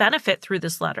really benefit through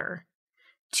this letter.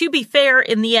 To be fair,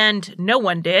 in the end, no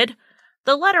one did.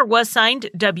 The letter was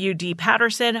signed W.D.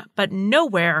 Patterson, but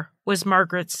nowhere was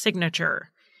Margaret's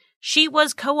signature. She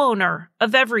was co-owner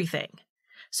of everything.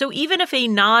 So even if a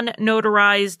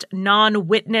non-notarized,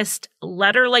 non-witnessed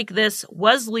letter like this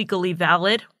was legally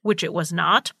valid, which it was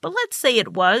not, but let's say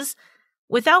it was,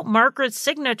 without Margaret's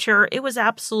signature, it was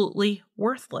absolutely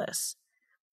worthless.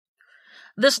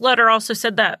 This letter also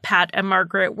said that Pat and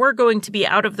Margaret were going to be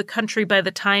out of the country by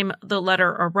the time the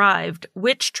letter arrived,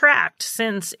 which tracked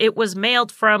since it was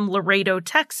mailed from Laredo,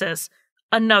 Texas,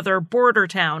 another border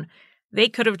town. They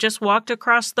could have just walked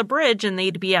across the bridge and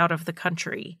they'd be out of the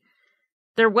country.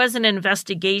 There was an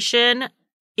investigation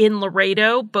in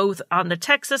Laredo, both on the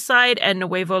Texas side and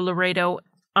Nuevo Laredo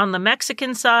on the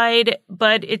Mexican side,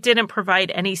 but it didn't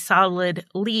provide any solid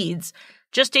leads,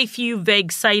 just a few vague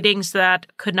sightings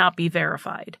that could not be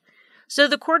verified. So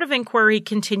the court of inquiry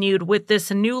continued with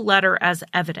this new letter as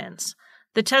evidence.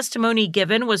 The testimony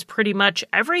given was pretty much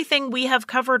everything we have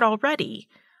covered already.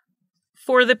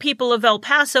 For the people of El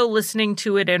Paso listening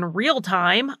to it in real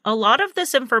time, a lot of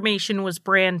this information was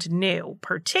brand new,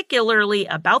 particularly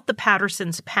about the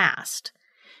Pattersons' past.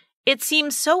 It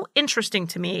seems so interesting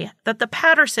to me that the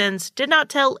Pattersons did not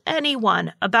tell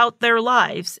anyone about their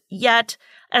lives, yet,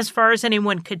 as far as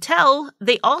anyone could tell,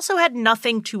 they also had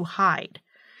nothing to hide.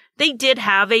 They did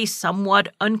have a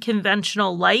somewhat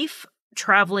unconventional life,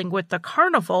 traveling with the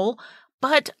carnival,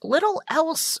 but little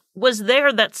else was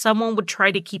there that someone would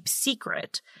try to keep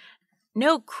secret.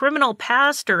 No criminal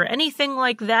past or anything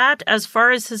like that as far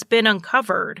as has been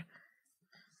uncovered.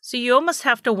 So you almost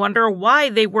have to wonder why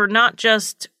they were not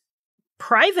just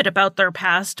private about their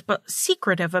past, but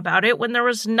secretive about it when there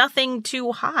was nothing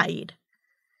to hide.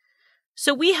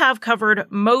 So we have covered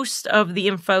most of the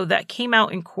info that came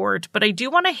out in court, but I do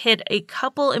want to hit a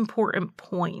couple important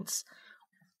points.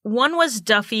 One was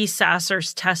Duffy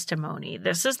Sasser's testimony.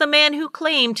 This is the man who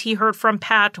claimed he heard from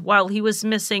Pat while he was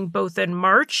missing both in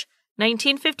March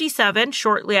 1957,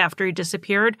 shortly after he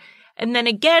disappeared, and then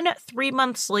again 3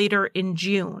 months later in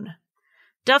June.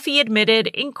 Duffy admitted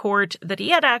in court that he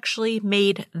had actually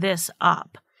made this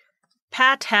up.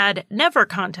 Pat had never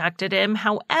contacted him.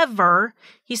 However,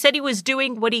 he said he was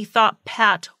doing what he thought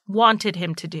Pat wanted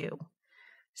him to do.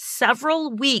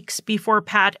 Several weeks before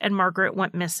Pat and Margaret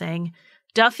went missing,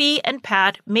 Duffy and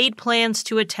Pat made plans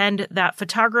to attend that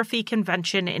photography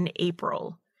convention in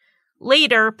April.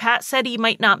 Later, Pat said he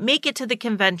might not make it to the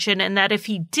convention and that if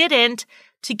he didn't,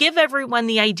 to give everyone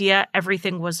the idea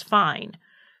everything was fine.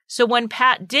 So when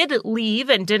Pat did leave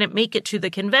and didn't make it to the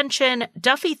convention,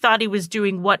 Duffy thought he was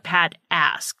doing what Pat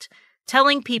asked,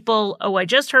 telling people, "Oh, I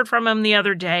just heard from him the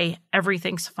other day,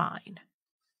 everything's fine."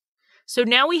 So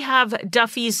now we have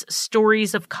Duffy's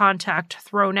stories of contact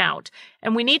thrown out,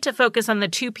 and we need to focus on the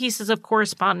two pieces of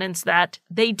correspondence that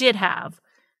they did have.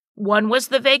 One was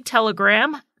the vague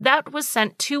telegram that was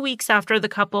sent 2 weeks after the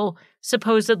couple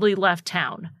supposedly left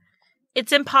town.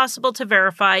 It's impossible to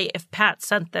verify if Pat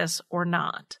sent this or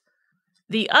not.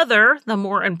 The other, the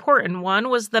more important one,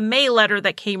 was the May letter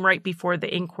that came right before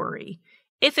the inquiry.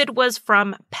 If it was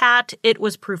from Pat, it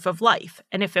was proof of life.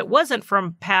 And if it wasn't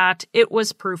from Pat, it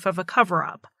was proof of a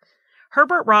cover-up.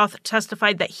 Herbert Roth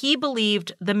testified that he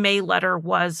believed the May letter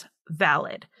was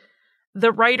valid.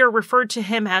 The writer referred to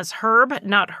him as Herb,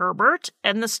 not Herbert,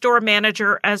 and the store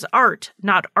manager as Art,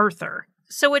 not Arthur.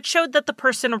 So it showed that the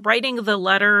person writing the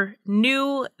letter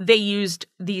knew they used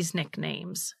these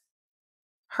nicknames.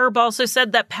 Herb also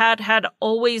said that Pat had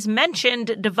always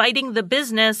mentioned dividing the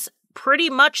business pretty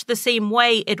much the same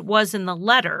way it was in the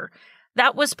letter.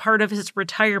 That was part of his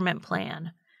retirement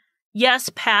plan. Yes,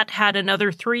 Pat had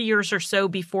another 3 years or so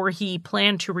before he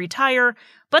planned to retire,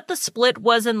 but the split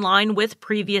was in line with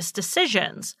previous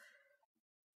decisions.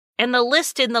 And the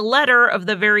list in the letter of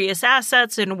the various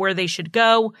assets and where they should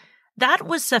go, that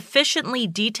was sufficiently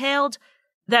detailed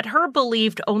that Herb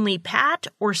believed only Pat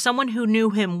or someone who knew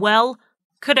him well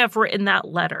could have written that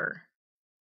letter.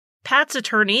 Pat's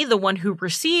attorney, the one who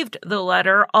received the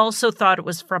letter, also thought it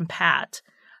was from Pat.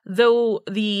 Though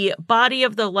the body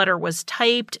of the letter was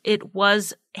typed, it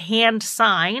was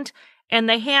hand-signed, and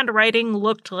the handwriting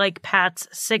looked like Pat's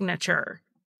signature.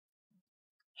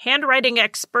 Handwriting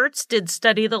experts did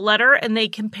study the letter, and they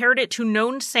compared it to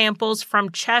known samples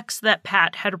from checks that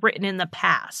Pat had written in the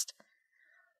past.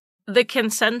 The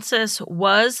consensus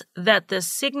was that the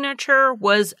signature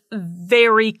was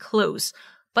very close,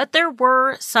 but there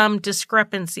were some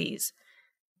discrepancies.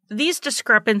 These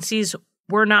discrepancies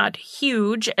were not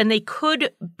huge, and they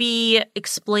could be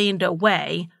explained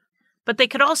away, but they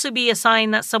could also be a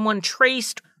sign that someone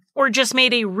traced or just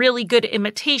made a really good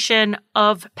imitation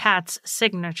of Pat's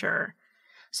signature.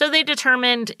 So they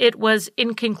determined it was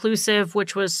inconclusive,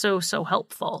 which was so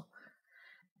helpful.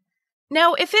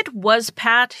 Now, if it was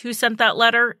Pat who sent that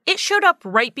letter, it showed up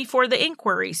right before the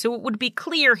inquiry, so it would be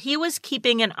clear he was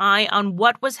keeping an eye on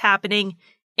what was happening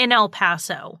in El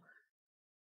Paso.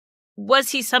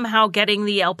 Was he somehow getting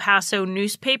the El Paso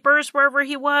newspapers wherever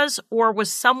he was, or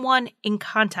was someone in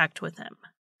contact with him?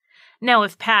 Now,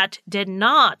 if Pat did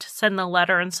not send the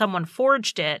letter and someone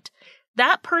forged it,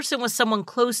 that person was someone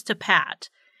close to Pat.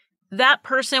 That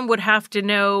person would have to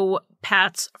know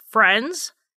Pat's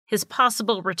friends, his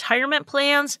possible retirement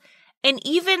plans, and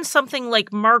even something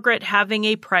like Margaret having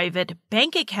a private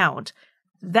bank account.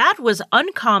 That was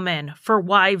uncommon for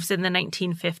wives in the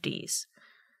 1950s.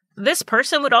 This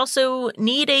person would also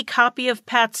need a copy of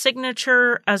Pat's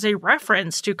signature as a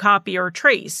reference to copy or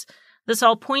trace. This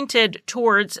all pointed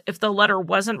towards, if the letter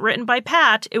wasn't written by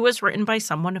Pat, it was written by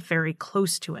someone very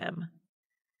close to him.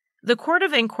 The Court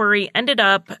of Inquiry ended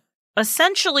up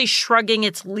essentially shrugging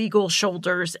its legal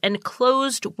shoulders and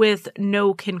closed with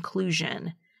no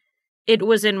conclusion. It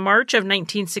was in March of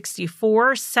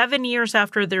 1964, 7 years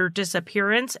after their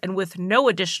disappearance, and with no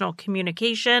additional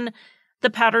communication, the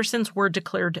Pattersons were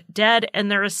declared dead and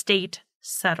their estate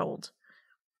settled.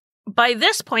 By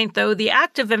this point, though, the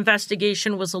active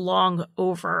investigation was long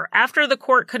over. After the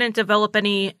court couldn't develop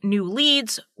any new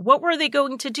leads, what were they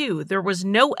going to do? There was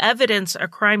no evidence a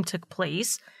crime took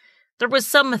place. There was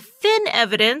some thin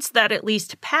evidence that at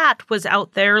least Pat was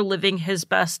out there living his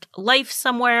best life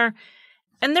somewhere,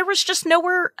 and there was just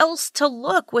nowhere else to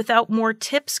look without more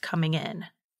tips coming in.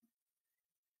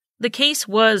 The case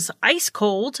was ice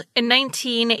cold in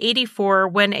 1984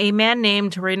 when a man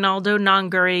named Reynaldo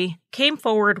Nongari came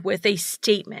forward with a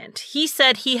statement. He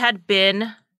said he had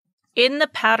been in the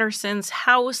Pattersons'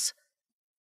 house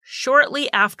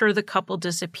shortly after the couple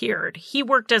disappeared. He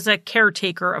worked as a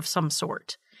caretaker of some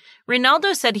sort.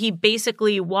 Reynaldo said he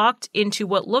basically walked into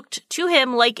what looked to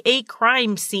him like a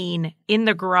crime scene in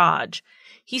the garage.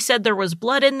 He said there was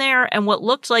blood in there and what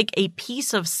looked like a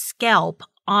piece of scalp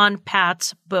on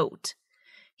Pat's boat.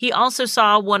 He also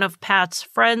saw one of Pat's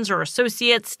friends or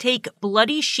associates take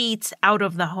bloody sheets out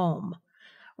of the home.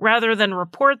 Rather than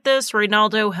report this,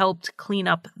 Reynaldo helped clean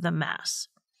up the mess.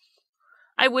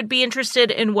 I would be interested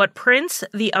in what Prince,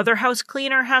 the other house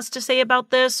cleaner, has to say about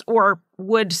this, or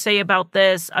would say about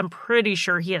this. I'm pretty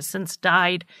sure he has since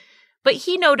died. But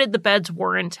he noted the beds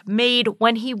weren't made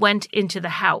when he went into the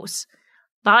house.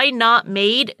 By not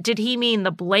made, did he mean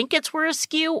the blankets were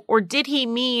askew, or did he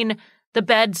mean the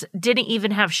beds didn't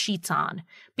even have sheets on?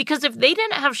 Because if they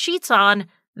didn't have sheets on,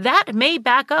 that may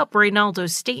back up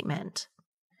Reynaldo's statement.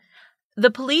 The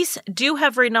police do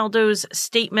have Reynaldo's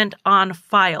statement on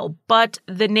file, but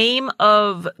the name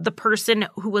of the person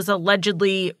who was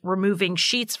allegedly removing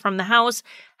sheets from the house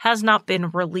has not been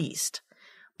released.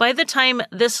 By the time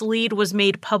this lead was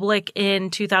made public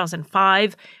in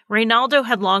 2005, Reynaldo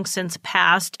had long since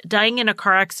passed, dying in a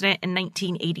car accident in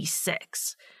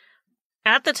 1986.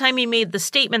 At the time he made the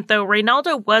statement, though,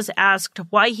 Reynaldo was asked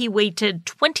why he waited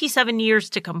 27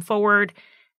 years to come forward,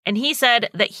 and he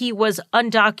said that he was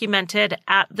undocumented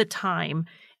at the time,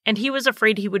 and he was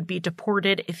afraid he would be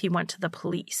deported if he went to the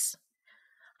police.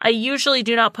 I usually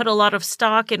do not put a lot of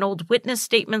stock in old witness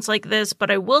statements like this, but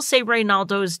I will say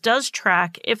Reynaldo's does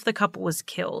track if the couple was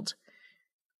killed.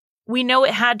 We know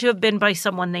it had to have been by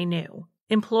someone they knew.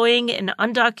 Employing an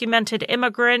undocumented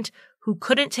immigrant who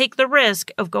couldn't take the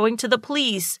risk of going to the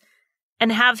police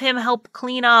and have him help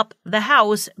clean up the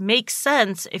house makes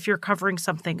sense if you're covering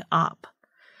something up.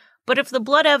 But if the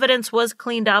blood evidence was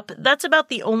cleaned up, that's about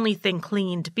the only thing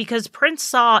cleaned, because Prince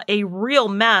saw a real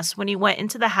mess when he went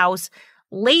into the house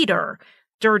later.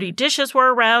 Dirty dishes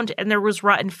were around and there was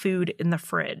rotten food in the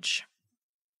fridge.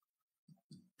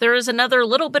 There is another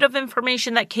little bit of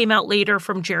information that came out later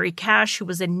from Jerry Cash, who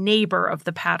was a neighbor of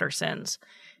the Pattersons.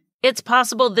 It's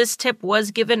possible this tip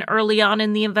was given early on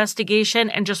in the investigation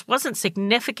and just wasn't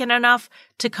significant enough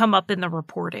to come up in the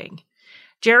reporting.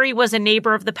 Jerry was a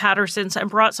neighbor of the Pattersons and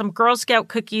brought some Girl Scout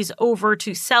cookies over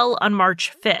to sell on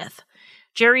March 5th.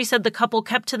 Jerry said the couple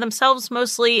kept to themselves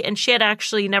mostly, and she had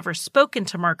actually never spoken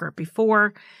to Margaret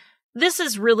before. This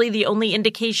is really the only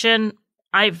indication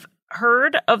I've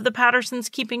heard of the Pattersons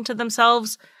keeping to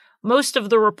themselves. Most of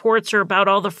the reports are about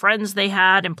all the friends they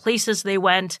had and places they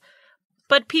went,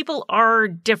 but people are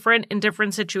different in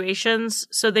different situations,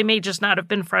 so they may just not have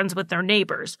been friends with their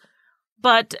neighbors.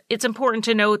 But it's important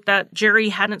to note that Jerry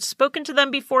hadn't spoken to them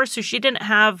before, so she didn't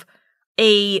have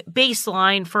a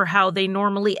baseline for how they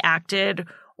normally acted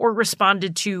or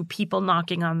responded to people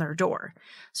knocking on their door.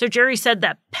 So Jerry said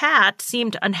that Pat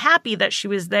seemed unhappy that she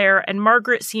was there and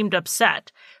Margaret seemed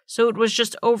upset. So it was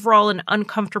just overall an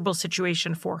uncomfortable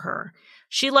situation for her.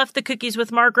 She left the cookies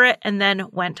with Margaret and then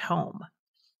went home.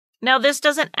 Now, this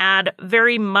doesn't add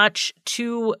very much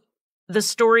to the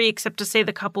story except to say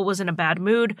the couple was in a bad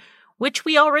mood, which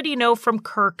we already know from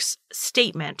Kirk's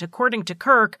statement. According to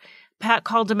Kirk, Pat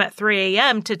called him at 3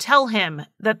 a.m. to tell him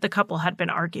that the couple had been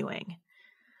arguing.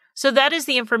 So that is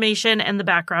the information and the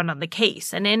background on the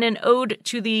case. And in an ode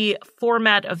to the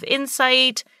format of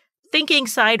Insight, Thinking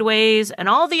Sideways, and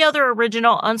all the other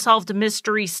original Unsolved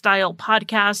Mystery style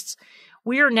podcasts,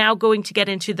 we are now going to get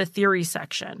into the theory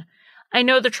section. I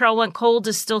know the Trail Went Cold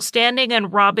is still standing,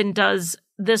 and Robin does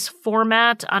this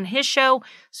format on his show,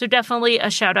 so definitely a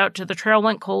shout out to the Trail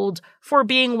Went Cold for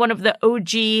being one of the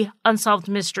OG Unsolved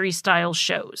Mystery style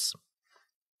shows.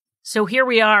 So here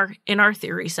we are in our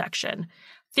theory section.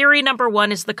 Theory number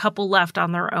 1 is the couple left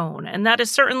on their own, and that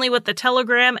is certainly what the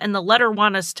telegram and the letter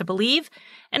want us to believe,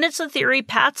 and it's a theory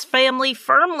Pat's family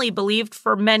firmly believed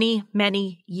for many,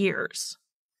 many years.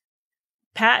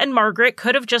 Pat and Margaret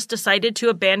could have just decided to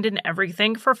abandon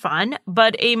everything for fun,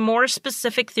 but a more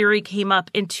specific theory came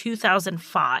up in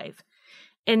 2005.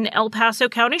 An El Paso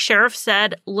County sheriff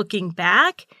said, looking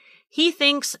back, he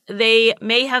thinks they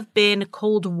may have been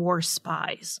Cold War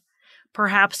spies.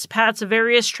 Perhaps Pat's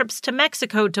various trips to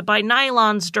Mexico to buy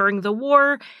nylons during the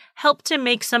war helped him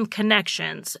make some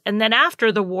connections, and then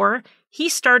after the war, he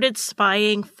started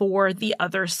spying for the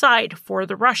other side, for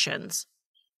the Russians.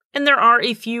 And there are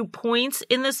a few points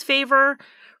in this favor.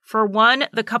 For one,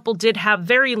 the couple did have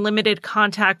very limited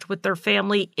contact with their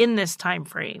family in this time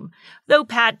frame, though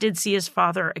Pat did see his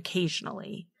father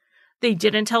occasionally. They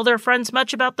didn't tell their friends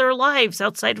much about their lives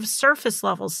outside of surface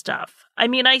level stuff. I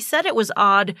mean, I said it was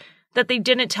odd that they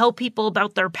didn't tell people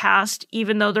about their past,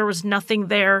 even though there was nothing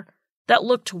there that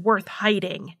looked worth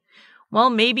hiding. Well,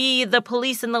 maybe the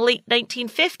police in the late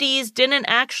 1950s didn't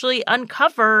actually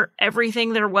uncover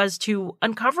everything there was to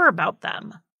uncover about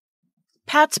them.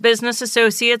 Pat's business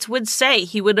associates would say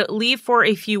he would leave for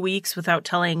a few weeks without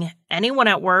telling anyone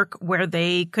at work where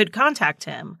they could contact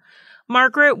him.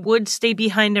 Margaret would stay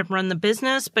behind and run the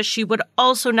business, but she would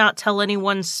also not tell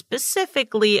anyone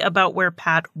specifically about where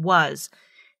Pat was.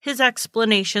 His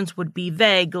explanations would be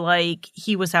vague, like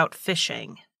he was out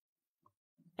fishing.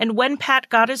 And when Pat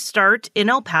got his start in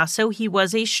El Paso, he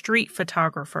was a street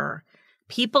photographer.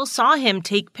 People saw him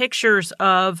take pictures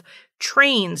of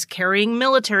trains carrying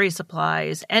military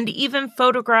supplies and even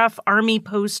photograph Army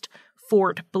Post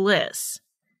Fort Bliss.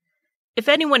 If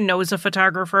anyone knows a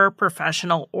photographer,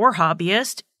 professional or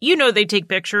hobbyist, you know they take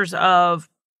pictures of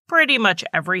pretty much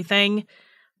everything.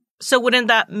 So wouldn't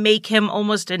that make him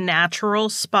almost a natural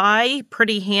spy?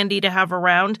 Pretty handy to have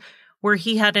around, where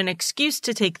he had an excuse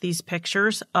to take these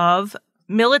pictures of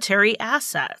military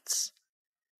assets.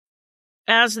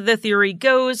 As the theory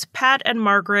goes, Pat and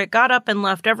Margaret got up and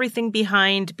left everything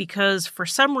behind because for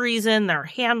some reason their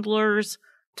handlers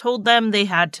told them they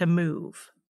had to move.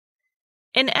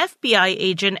 An FBI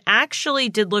agent actually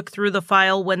did look through the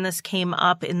file when this came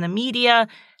up in the media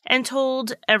and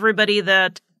told everybody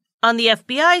that on the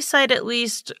FBI side, at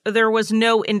least, there was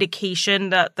no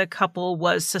indication that the couple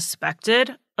was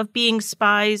suspected of being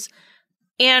spies,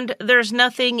 and there's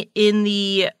nothing in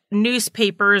the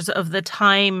newspapers of the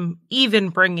time even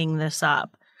bringing this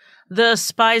up. The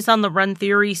spies on the run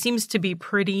theory seems to be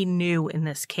pretty new in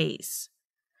this case.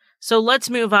 So let's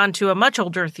move on to a much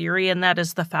older theory, and that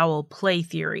is the foul play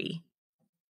theory.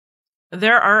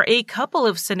 There are a couple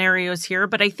of scenarios here,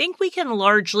 but I think we can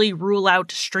largely rule out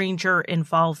stranger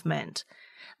involvement.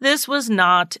 This was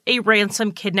not a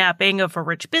ransom kidnapping of a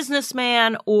rich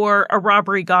businessman or a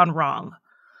robbery gone wrong.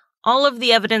 All of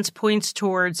the evidence points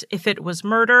towards if it was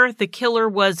murder, the killer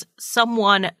was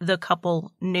someone the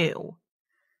couple knew.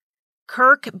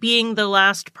 Kirk being the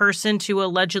last person to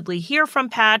allegedly hear from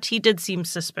Pat, he did seem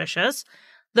suspicious.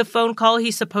 The phone call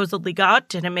he supposedly got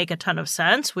didn't make a ton of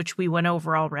sense, which we went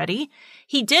over already.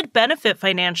 He did benefit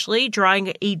financially,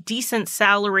 drawing a decent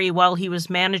salary while he was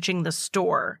managing the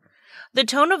store. The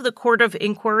tone of the court of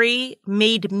inquiry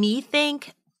made me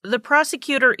think the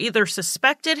prosecutor either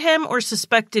suspected him or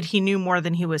suspected he knew more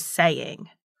than he was saying.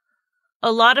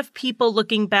 A lot of people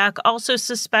looking back also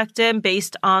suspect him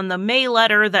based on the May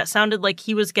letter that sounded like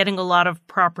he was getting a lot of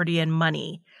property and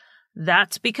money.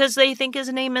 That's because they think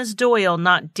his name is Doyle,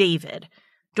 not David.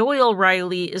 Doyle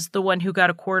Riley is the one who got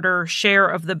a quarter share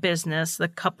of the business, the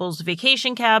couple's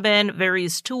vacation cabin,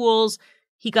 various tools.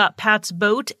 He got Pat's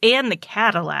boat and the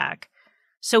Cadillac.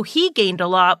 So he gained a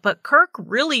lot, but Kirk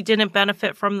really didn't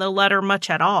benefit from the letter much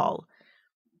at all.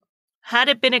 Had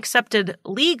it been accepted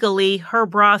legally,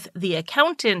 Herb Roth, the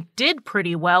accountant, did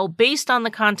pretty well based on the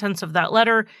contents of that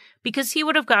letter because he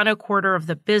would have gotten a quarter of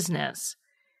the business.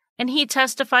 And he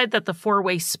testified that the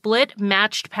four-way split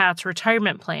matched Pat's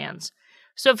retirement plans.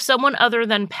 So if someone other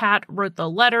than Pat wrote the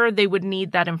letter, they would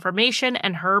need that information,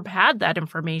 and Herb had that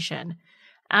information.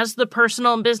 As the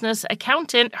personal and business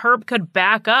accountant, Herb could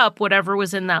back up whatever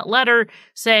was in that letter,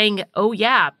 saying, "Oh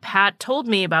yeah, Pat told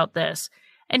me about this."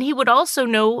 And he would also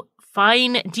know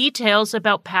fine details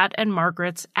about Pat and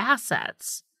Margaret's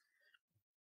assets.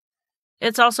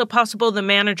 It's also possible the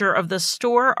manager of the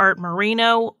store, Art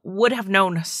Marino, would have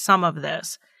known some of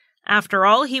this. After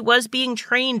all, he was being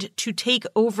trained to take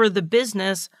over the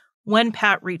business when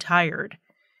Pat retired.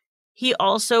 He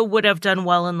also would have done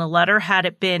well in the letter had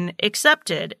it been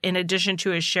accepted. In addition to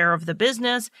his share of the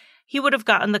business, he would have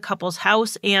gotten the couple's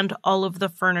house and all of the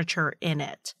furniture in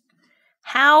it.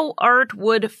 How Art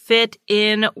would fit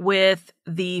in with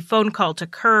the phone call to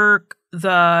Kirk,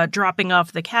 the dropping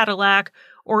off the Cadillac,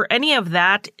 or any of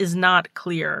that is not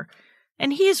clear.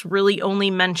 And he's really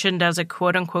only mentioned as a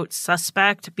quote-unquote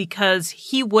suspect because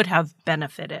he would have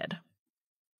benefited.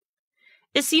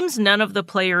 It seems none of the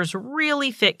players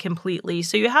really fit completely,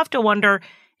 so you have to wonder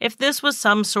if this was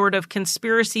some sort of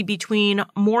conspiracy between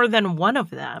more than one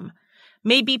of them.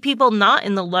 Maybe people not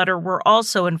in the letter were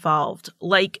also involved,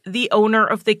 like the owner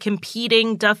of the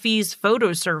competing Duffy's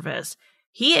photo service.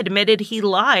 He admitted he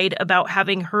lied about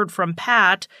having heard from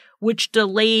Pat, which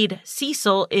delayed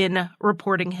Cecil in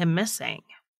reporting him missing.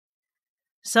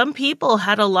 Some people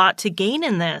had a lot to gain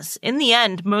in this. In the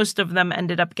end, most of them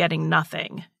ended up getting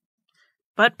nothing.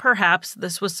 But perhaps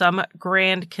this was some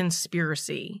grand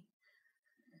conspiracy.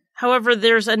 However,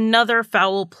 there's another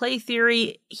foul play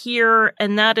theory here,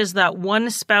 and that is that one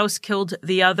spouse killed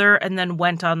the other and then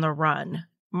went on the run.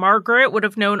 Margaret would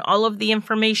have known all of the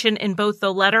information in both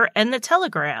the letter and the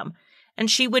telegram, and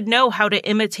she would know how to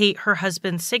imitate her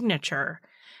husband's signature.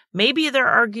 Maybe their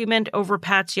argument over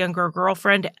Pat's younger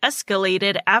girlfriend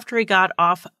escalated after he got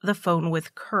off the phone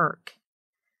with Kirk.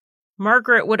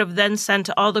 Margaret would have then sent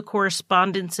all the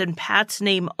correspondence in Pat's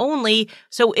name only,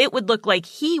 so it would look like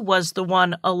he was the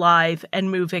one alive and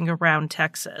moving around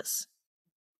Texas.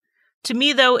 To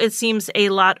me, though, it seems a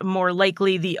lot more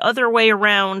likely the other way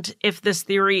around if this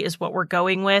theory is what we're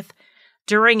going with.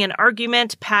 During an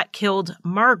argument, Pat killed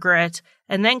Margaret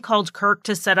and then called Kirk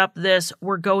to set up this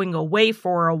 "we're going away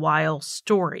for a while"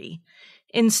 story.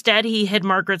 Instead, he hid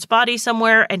Margaret's body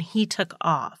somewhere and he took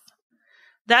off.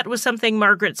 That was something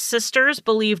Margaret's sisters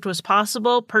believed was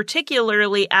possible,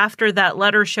 particularly after that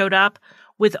letter showed up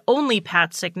with only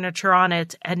Pat's signature on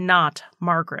it and not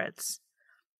Margaret's.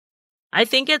 I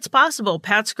think it's possible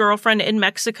Pat's girlfriend in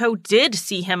Mexico did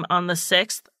see him on the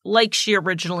 6th, like she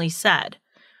originally said.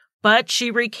 But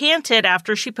she recanted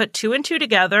after she put 2 and 2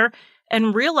 together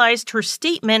and realized her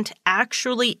statement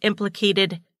actually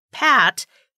implicated Pat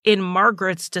in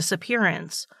Margaret's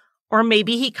disappearance. Or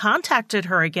maybe he contacted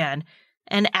her again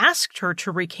and asked her to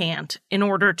recant in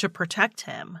order to protect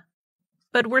him.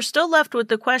 But we're still left with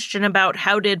the question about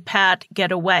how did Pat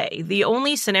get away? The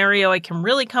only scenario I can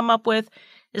really come up with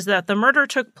is that the murder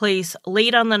took place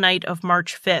late on the night of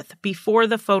March 5th, before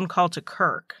the phone call to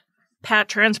Kirk. Pat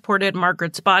transported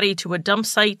Margaret's body to a dump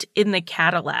site in the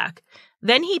Cadillac.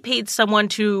 Then he paid someone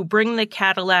to bring the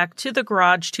Cadillac to the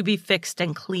garage to be fixed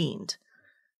and cleaned.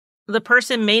 The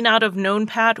person may not have known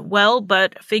Pat well,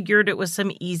 but figured it was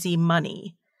some easy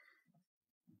money.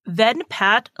 Then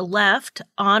Pat left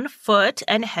on foot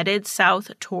and headed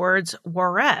south towards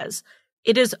Juarez.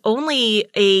 It is only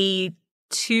a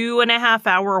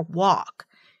 2.5-hour walk.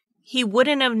 He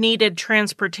wouldn't have needed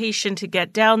transportation to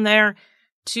get down there,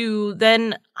 to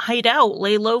then hide out,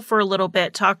 lay low for a little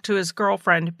bit, talk to his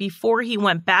girlfriend before he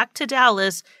went back to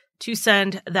Dallas to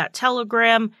send that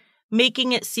telegram,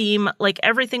 making it seem like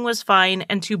everything was fine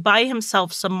and to buy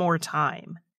himself some more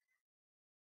time.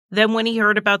 Then when he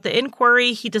heard about the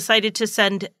inquiry, he decided to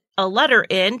send a letter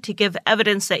in to give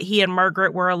evidence that he and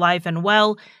Margaret were alive and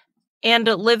well and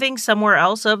living somewhere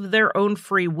else of their own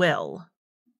free will.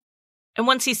 And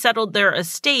once he settled their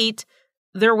estate,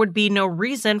 there would be no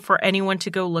reason for anyone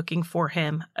to go looking for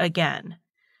him again.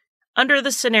 Under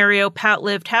the scenario, Pat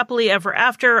lived happily ever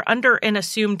after under an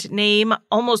assumed name,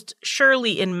 almost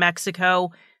surely in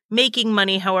Mexico, making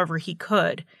money however he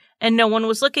could, and no one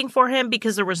was looking for him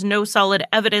because there was no solid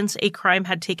evidence a crime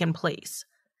had taken place.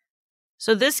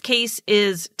 So this case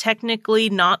is technically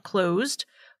not closed,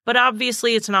 but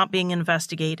obviously it's not being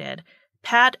investigated.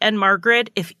 Pat and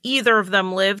Margaret, if either of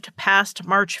them lived past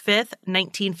March 5th,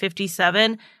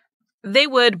 1957, they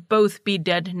would both be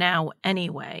dead now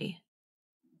anyway.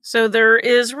 So there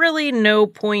is really no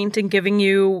point in giving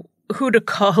you who to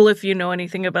call if you know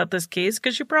anything about this case,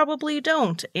 because you probably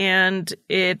don't, and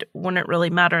it wouldn't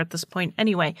really matter at this point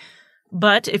anyway.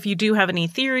 But if you do have any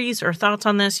theories or thoughts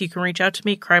on this, you can reach out to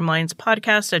me,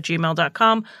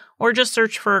 crimelinespodcast@gmail.com, or just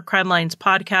search for Crime Lines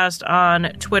Podcast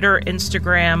on Twitter,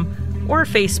 Instagram, or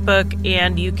Facebook,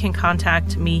 and you can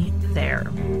contact me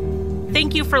there.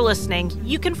 Thank you for listening.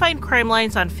 You can find Crime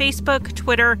Lines on Facebook,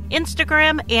 Twitter,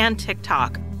 Instagram, and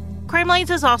TikTok. Crime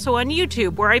Lines is also on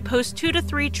YouTube, where I post 2 to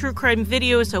 3 true crime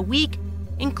videos a week,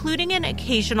 including an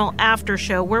occasional after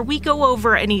show where we go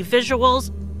over any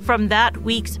visuals from that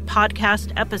week's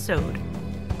podcast episode.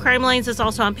 Crime Lines is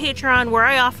also on Patreon, where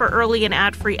I offer early and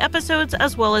ad-free episodes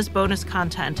as well as bonus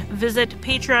content. Visit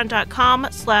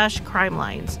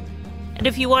patreon.com/crimelines. And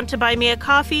if you want to buy me a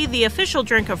coffee, the official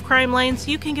drink of Crime Lines,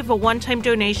 you can give a one-time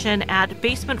donation at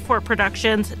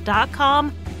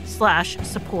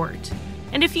basementfortproductions.com/support.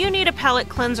 And if you need a palate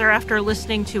cleanser after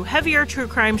listening to heavier true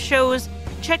crime shows,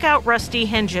 check out Rusty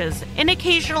Hinges, an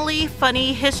occasionally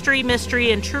funny history,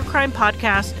 mystery, and true crime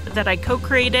podcast that I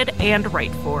co-created and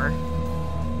write for.